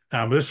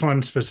 But this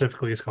one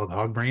specifically is called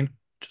hogbrain,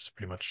 which is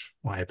pretty much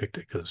why I picked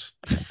it because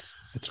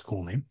it's a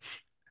cool name.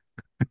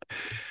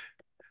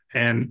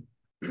 And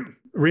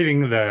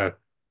reading the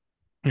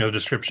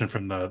description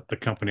from the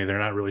company, they're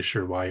not really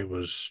sure why it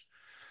was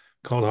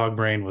called hog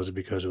brain. Was it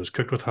because it was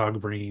cooked with hog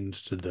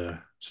brains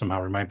to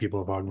somehow remind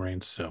people of hog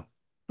brains? So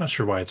not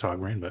sure why it's hog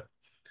brain, but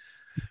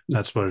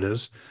that's what it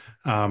is.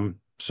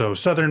 So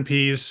southern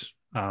peas.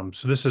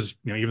 So this is,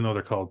 even though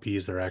they're called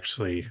peas, they're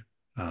actually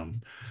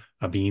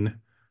a bean.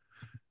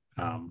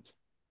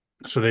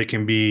 So they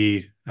can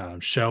be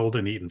shelled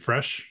and eaten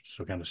fresh.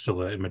 So kind of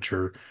still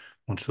immature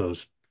once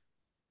those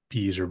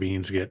peas or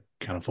beans get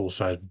kind of full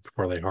size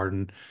before they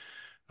harden.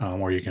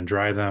 Or you can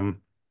dry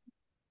them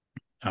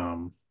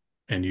and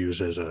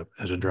use as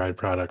a dried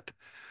product.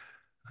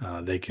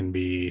 They can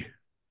be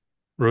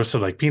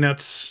roasted like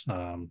peanuts.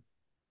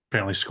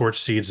 Apparently,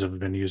 scorched seeds have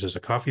been used as a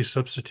coffee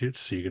substitute,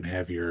 so you can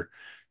have your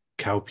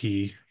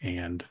cowpea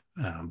and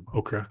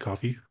okra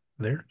coffee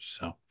there.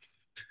 So,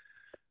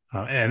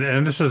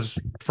 and this is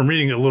from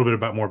reading a little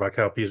bit more about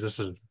cowpeas. This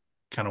is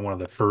kind of one of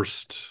the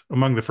first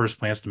among the first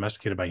plants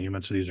domesticated by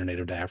humans. So these are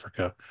native to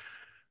Africa.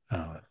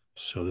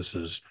 So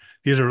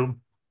these are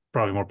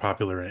probably more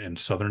popular in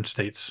southern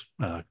states.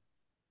 They like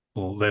a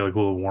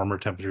little warmer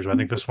temperatures. I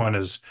think this one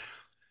has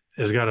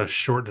got a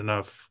short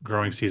enough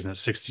growing season at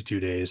 62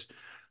 days.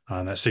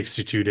 That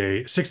 62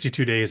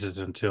 days is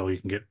until you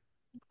can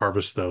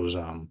harvest those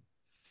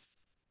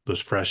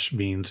fresh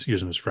beans,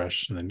 use them as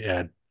fresh, and then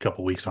add a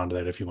couple weeks onto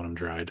that if you want them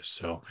dried.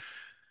 So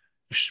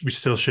we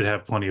still should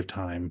have plenty of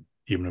time,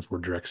 even if we're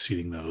direct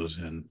seeding those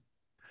in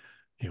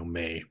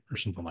May or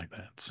something like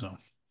that. So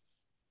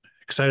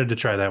excited to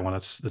try that one.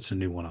 That's a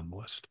new one on the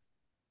list.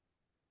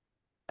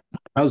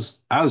 I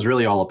was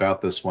really all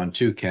about this one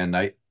too,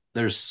 Ken.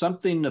 There's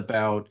something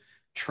about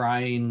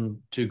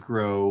trying to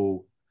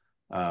grow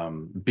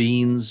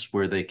beans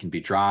where they can be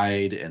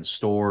dried and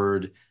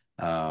stored.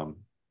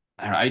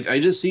 I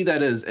just see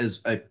that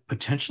as a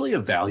potentially a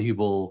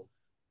valuable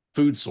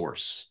food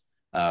source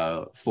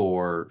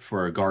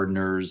for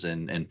gardeners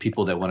and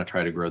people that want to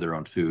try to grow their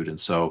own food. And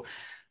so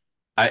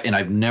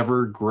I've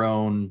never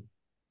grown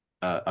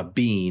a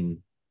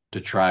bean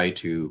to try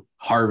to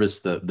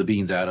harvest the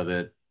beans out of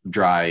it,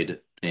 dried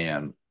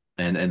and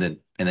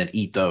and then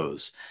eat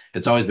those.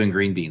 It's always been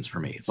green beans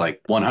for me. It's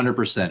like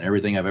 100%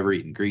 everything I've ever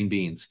eaten, green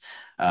beans.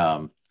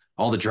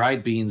 All the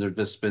dried beans have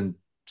just been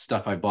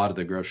stuff I bought at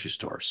the grocery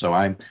store. So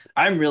I'm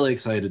really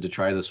excited to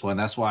try this one.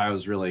 That's why I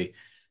was really,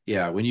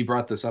 yeah, when you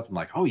brought this up, I'm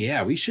like, oh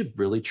yeah, we should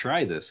really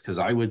try this because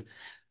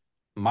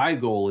my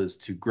goal is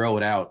to grow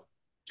it out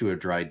to a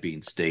dried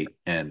bean state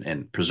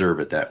and preserve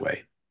it that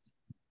way.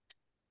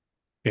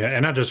 Yeah,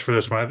 and not just for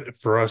this one,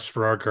 for us,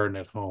 for our garden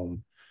at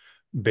home,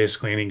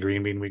 basically any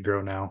green bean we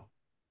grow now,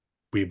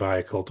 we buy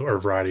a cultivar or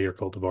variety or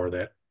cultivar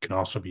that can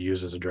also be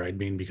used as a dried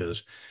bean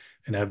because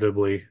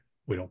inevitably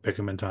we don't pick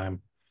them in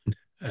time,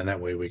 and that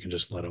way we can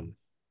just let them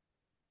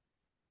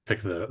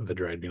pick the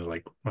dried bean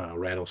like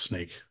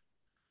rattlesnake.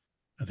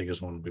 I think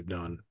is one we've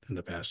done in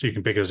the past. So you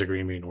can pick it as a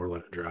green bean or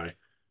let it dry.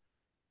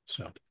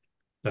 So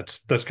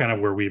that's kind of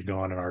where we've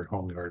gone in our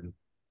home garden,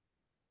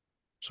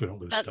 so we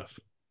don't lose That stuff.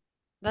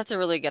 that's a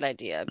really good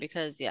idea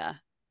because yeah,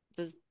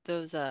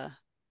 those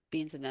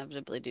beans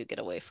inevitably do get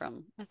away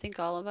from I think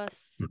all of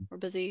us. Mhm. We're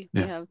busy.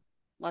 We Yeah. have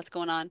lots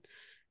going on.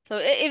 So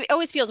it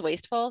always feels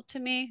wasteful to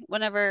me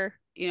whenever,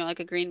 like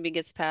a green bean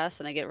gets passed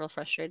and I get real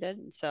frustrated.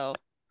 And so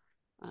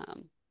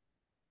um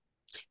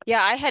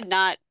yeah, I had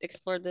not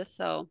explored this,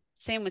 so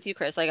same with you,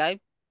 Chris. Like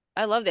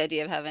I love the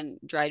idea of having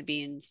dried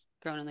beans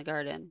grown in the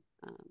garden.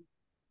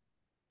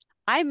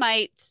 I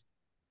might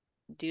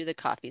do the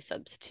coffee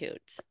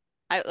substitute.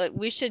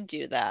 We should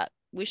do that.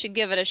 We should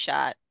give it a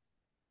shot.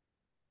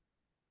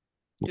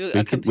 Do a We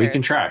can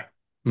comparison. try.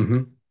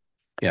 Hmm.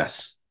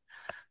 Yes.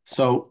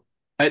 So,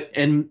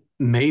 and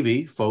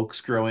maybe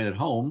folks growing at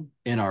home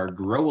in our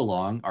grow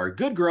along, our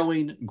good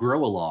growing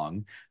grow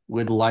along,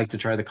 would like to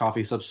try the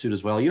coffee substitute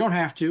as well. You don't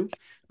have to,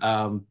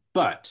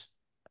 but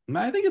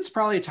I think it's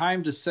probably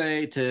time to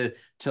say to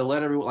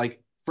let everyone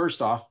like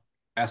first off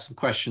ask some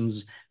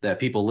questions that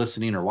people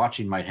listening or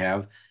watching might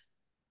have.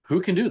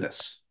 Who can do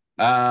this?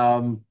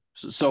 Emily,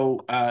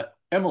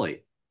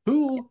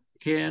 who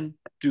can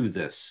do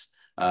this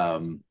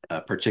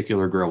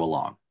particular grow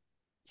along?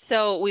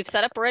 So we've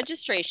set up a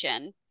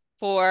registration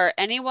for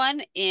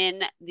anyone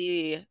in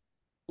the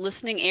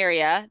listening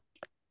area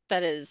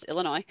that is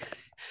Illinois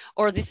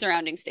or the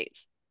surrounding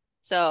states.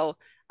 So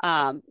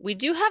we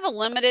do have a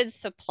limited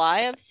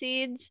supply of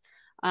seeds.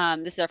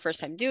 This is our first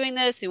time doing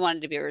this. We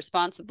wanted to be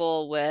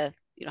responsible with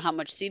how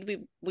much seed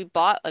we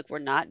bought. Like we're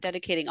not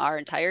dedicating our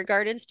entire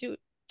gardens to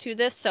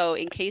this. So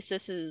in case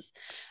this is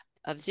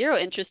of zero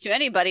interest to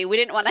anybody, we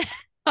didn't want to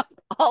have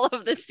all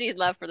of the seed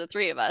left for the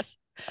three of us.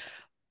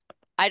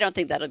 I don't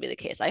think that'll be the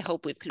case. I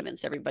hope we've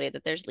convinced everybody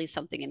that there's at least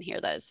something in here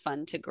that is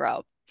fun to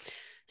grow.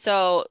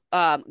 So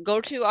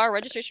go to our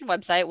registration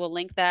website. We'll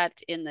link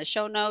that in the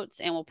show notes,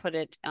 and we'll put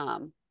it,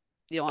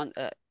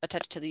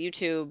 attached to the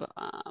YouTube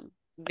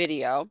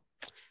video.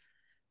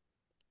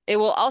 It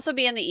will also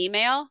be in the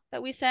email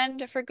that we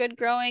send for Good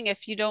Growing.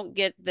 If you don't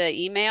get the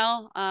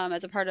email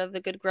as a part of the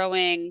Good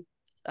Growing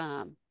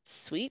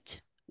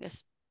suite, I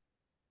guess.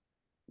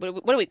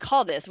 What do we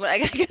call this? I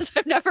guess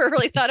I've never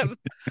really thought of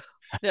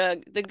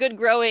the Good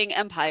Growing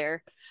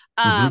empire.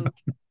 Mhm.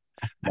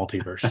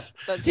 Multiverse.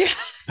 But yeah.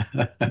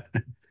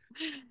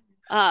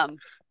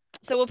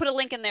 So we'll put a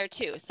link in there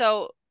too.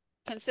 So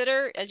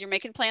consider as you're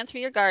making plans for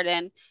your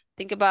garden,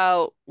 think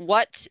about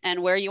what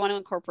and where you want to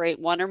incorporate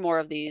one or more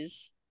of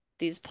these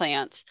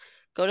plants.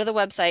 Go to the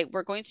website.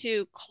 We're going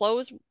to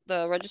close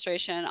the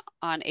registration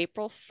on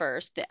April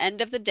 1st, the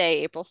end of the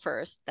day, April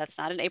 1st. That's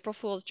not an April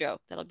Fool's joke.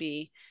 That'll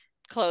be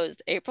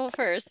closed April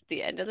 1st,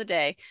 the end of the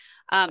day.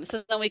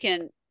 So then we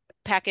can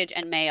package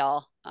and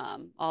mail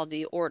all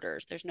the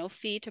orders. There's no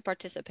fee to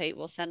participate.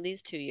 We'll send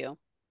these to you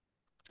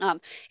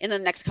in the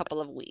next couple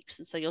of weeks.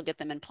 And so you'll get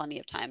them in plenty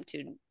of time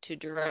to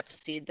direct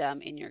seed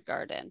them in your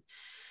garden.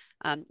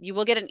 You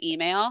will get an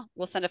email.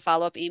 We'll send a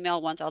follow-up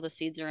email once all the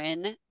seeds are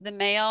in the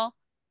mail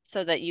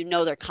so that you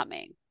know they're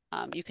coming.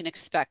 You can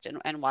expect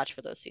and watch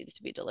for those seeds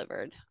to be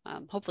delivered,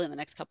 hopefully in the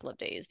next couple of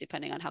days,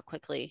 depending on how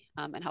quickly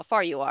and how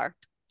far you are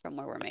from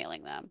where we're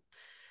mailing them.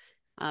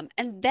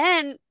 And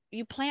then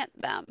you plant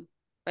them,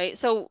 right?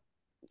 So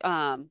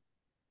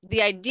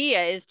the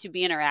idea is to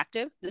be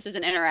interactive. This is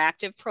an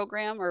interactive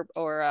program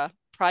or a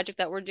project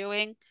that we're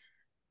doing.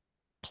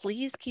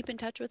 Please keep in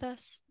touch with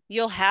us.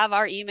 You'll have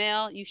our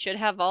email. You should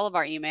have all of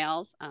our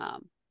emails.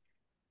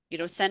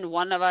 Send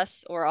one of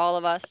us or all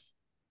of us,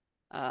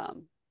 a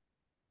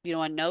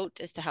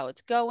note as to how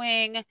it's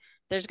going.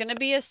 There's going to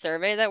be a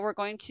survey that we're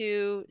going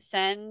to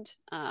send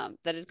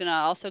that is going to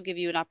also give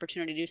you an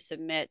opportunity to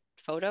submit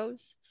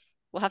photos.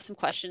 We'll have some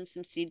questions,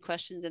 some seed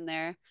questions in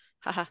there.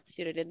 Haha,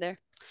 see what I did there?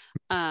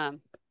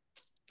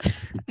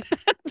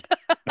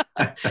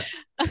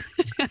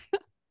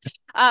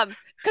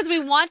 Because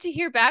we want to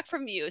hear back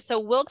from you. So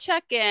we'll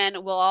check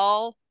in. We'll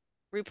all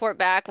report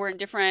back. We're in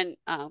different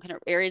kind of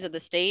areas of the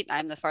state.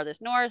 I'm the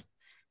farthest north.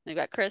 We've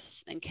got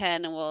Chris and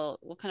Ken, and we'll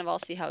kind of all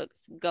see how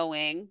it's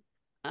going.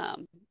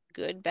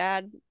 Good,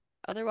 bad,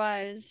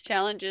 otherwise,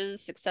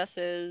 challenges,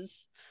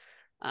 successes,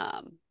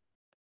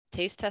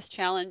 taste test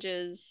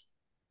challenges.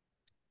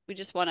 We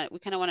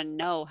kind of want to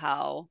know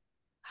how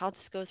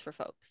this goes for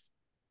folks.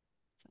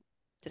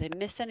 So Did I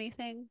miss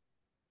anything?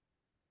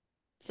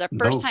 It's our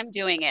first No, time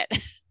doing it.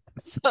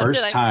 So did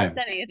first I miss time.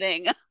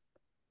 anything?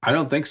 I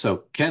don't think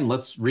so. Ken,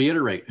 let's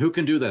reiterate. Who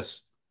can do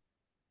this?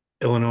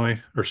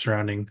 Illinois or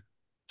surrounding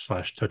 /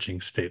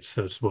 touching states.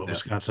 That's what Yeah.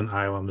 Wisconsin,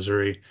 Iowa,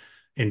 Missouri,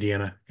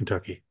 Indiana,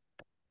 Kentucky.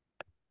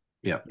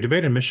 Yeah. We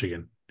debated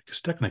Michigan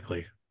because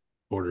technically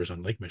borders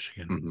on Lake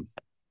Michigan. Mm-hmm.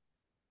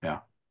 Yeah.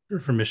 Or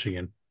for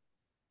Michigan.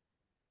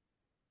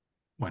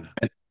 Why not?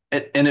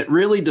 And it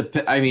really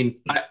depends. I mean,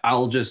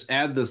 I'll just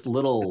add this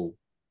little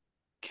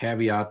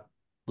caveat,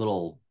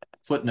 little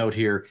footnote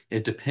here.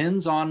 It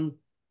depends on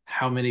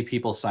how many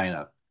people sign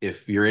up,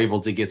 if you're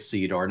able to get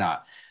seed or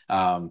not.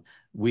 Um,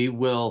 we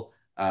will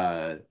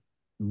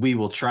we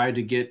will try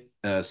to get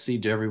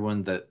seed to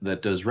everyone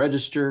that does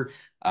register.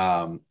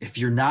 If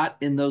you're not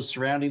in those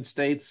surrounding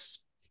states,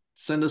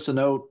 send us a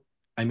note.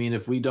 I mean,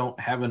 if we don't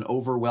have an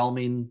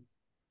overwhelming,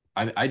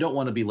 I don't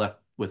want to be left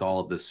with all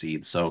of this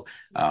seed. So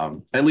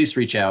at least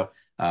reach out.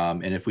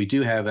 And if we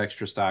do have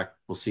extra stock,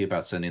 we'll see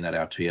about sending that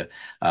out to you.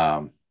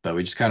 But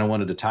we just kind of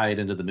wanted to tie it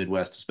into the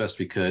Midwest as best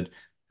we could.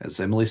 As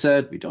Emily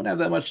said, we don't have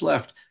that much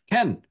left.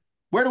 Ken,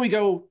 where do we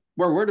go?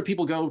 Where do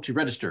people go to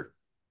register?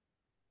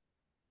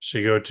 So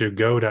you go to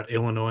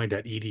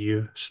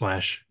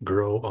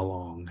go.illinois.edu/grow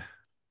along.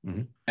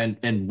 Mm-hmm.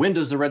 And when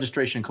does the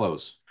registration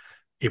close?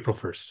 April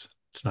 1st.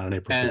 It's not an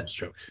April Fool's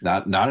joke.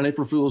 Not an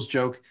April Fool's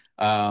joke.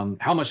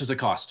 How much does it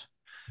cost?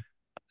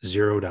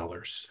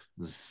 $0.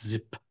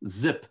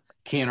 Zip.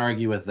 Can't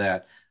argue with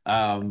that.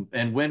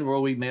 And when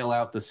will we mail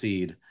out the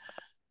seed?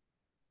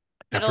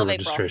 After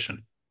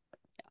registration.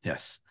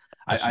 Yes.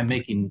 I'm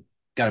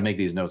got to make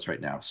these notes right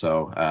now.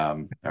 So,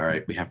 all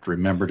right, we have to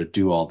remember to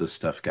do all this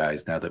stuff,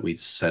 guys, now that we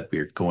said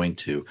we're going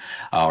to.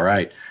 All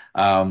right.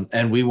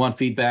 And we want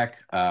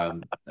feedback.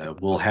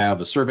 We'll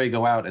have a survey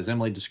go out, as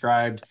Emily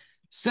described.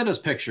 Send us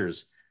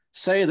pictures.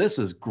 Say, this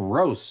is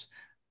gross.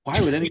 Why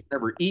would anyone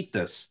ever eat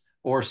this?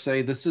 Or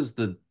say, this is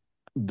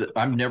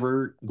I'm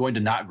never going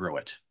to not grow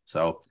it.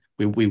 So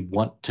we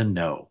want to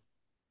know.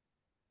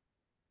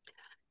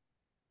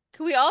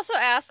 Could we also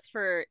ask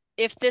for,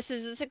 if this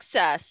is a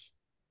success,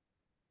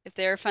 if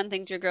there are fun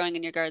things you're growing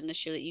in your garden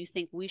this year that you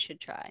think we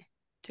should try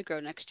to grow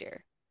next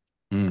year?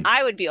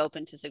 I would be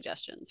open to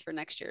suggestions for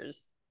next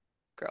year's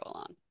grow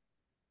along.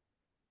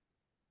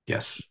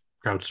 Yes.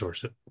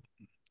 Crowdsource it.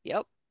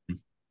 Yep.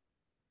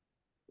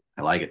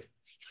 I like it.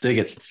 Dig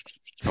it.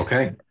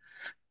 Okay.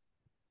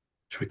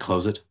 Should we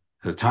close it?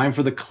 Is it time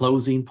for the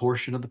closing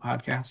portion of the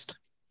podcast?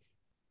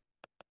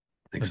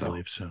 I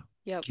believe so.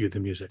 Yep. Cue the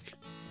music.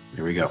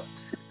 Here we go.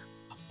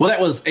 Well, that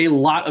was a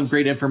lot of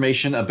great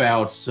information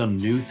about some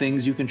new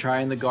things you can try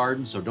in the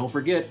garden. So don't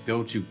forget,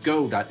 go to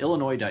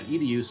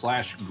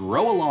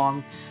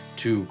go.illinois.edu/grow-along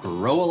to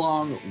grow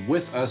along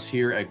with us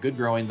here at Good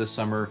Growing this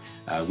summer.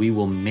 We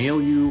will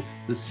mail you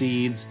the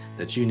seeds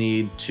that you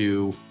need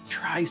to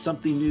try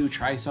something new,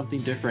 try something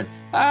different.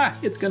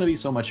 It's going to be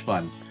so much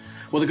fun.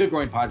 Well, the Good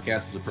Growing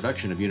Podcast is a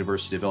production of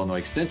University of Illinois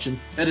Extension,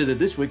 edited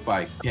this week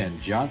by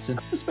Ken Johnson.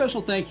 A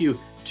special thank you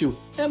to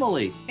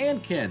Emily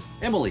and Ken.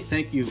 Emily,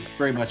 thank you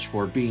very much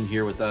for being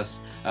here with us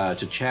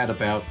to chat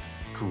about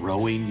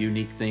growing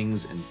unique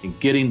things and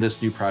getting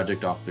this new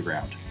project off the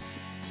ground.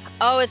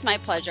 Oh, it's my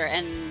pleasure.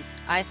 And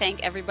I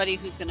thank everybody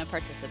who's going to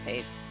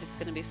participate. It's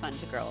going to be fun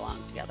to grow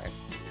along together.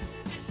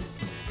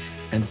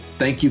 And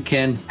thank you,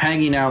 Ken,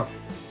 hanging out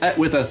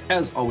with us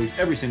as always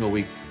every single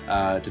week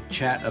to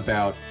chat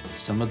about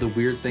some of the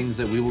weird things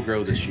that we will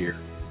grow this year.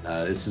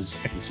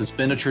 This has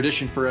been a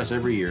tradition for us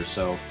every year,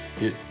 so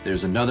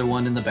there's another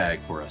one in the bag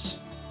for us.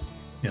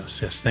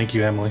 Yes. Thank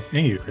you, Emily,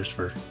 and you, Chris,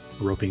 for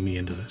roping me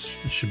into this.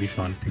 It should be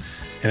fun.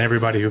 And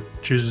everybody who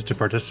chooses to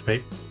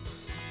participate,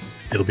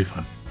 it'll be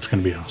fun. It's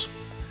going to be awesome.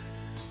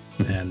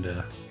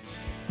 And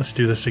let's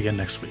do this again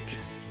next week.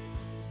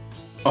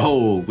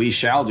 Oh, we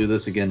shall do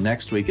this again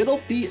next week.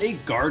 It'll be a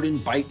Garden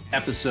Bite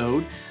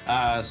episode,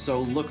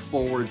 so look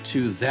forward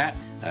to that.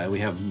 We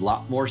have a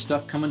lot more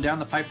stuff coming down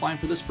the pipeline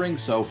for the spring,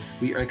 so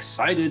we are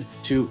excited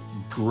to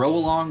grow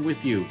along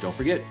with you. Don't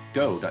forget,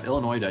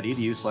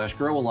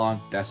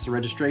 go.illinois.edu/grow-along. That's the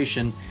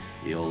registration.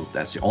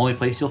 That's the only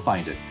place you'll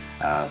find it.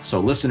 So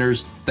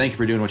listeners, thank you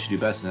for doing what you do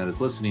best, and that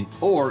is listening.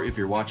 Or if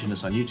you're watching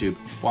this on YouTube,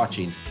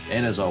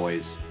 and as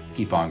always,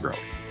 keep on growing.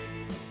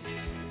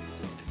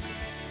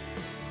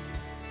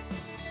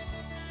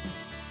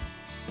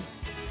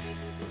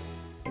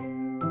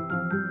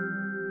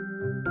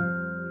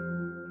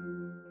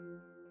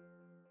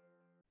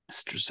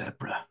 Mr.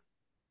 Zebra.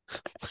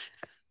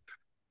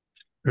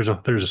 There's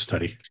a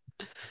study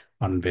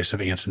on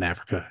invasive ants in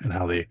Africa and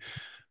how they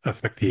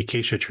affect the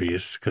acacia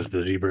trees, because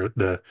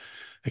the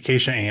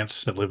acacia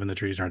ants that live in the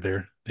trees aren't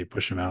there. They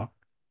push them out,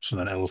 so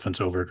that elephants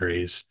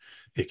overgraze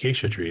the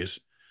acacia trees,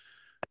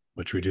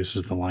 which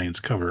reduces the lion's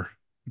cover,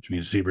 which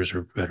means zebras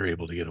are better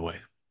able to get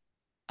away.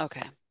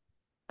 Okay.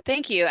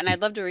 Thank you. And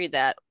I'd love to read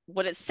that.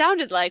 What it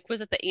sounded like was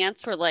that the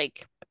ants were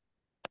like,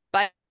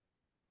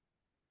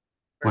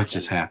 what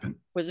just happened?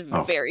 Was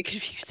very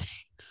confusing.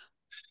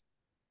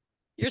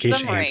 Your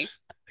summary.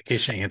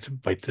 Acacia ants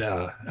bite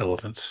the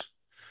elephants.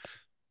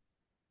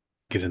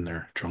 get in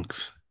their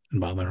trunks and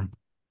bother them.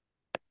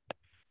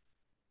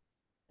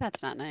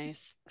 That's not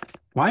nice.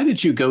 Why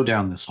did you go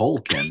down this hole,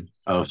 Ken,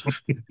 of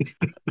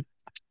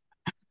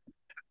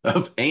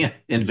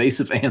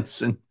invasive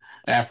ants in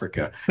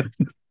Africa?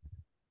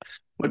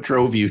 What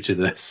drove you to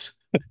this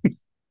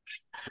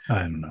I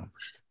don't know.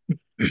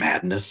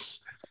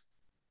 madness?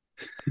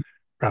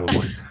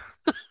 Probably.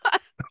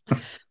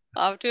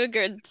 Off to a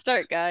good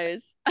start,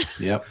 guys.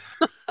 Yep.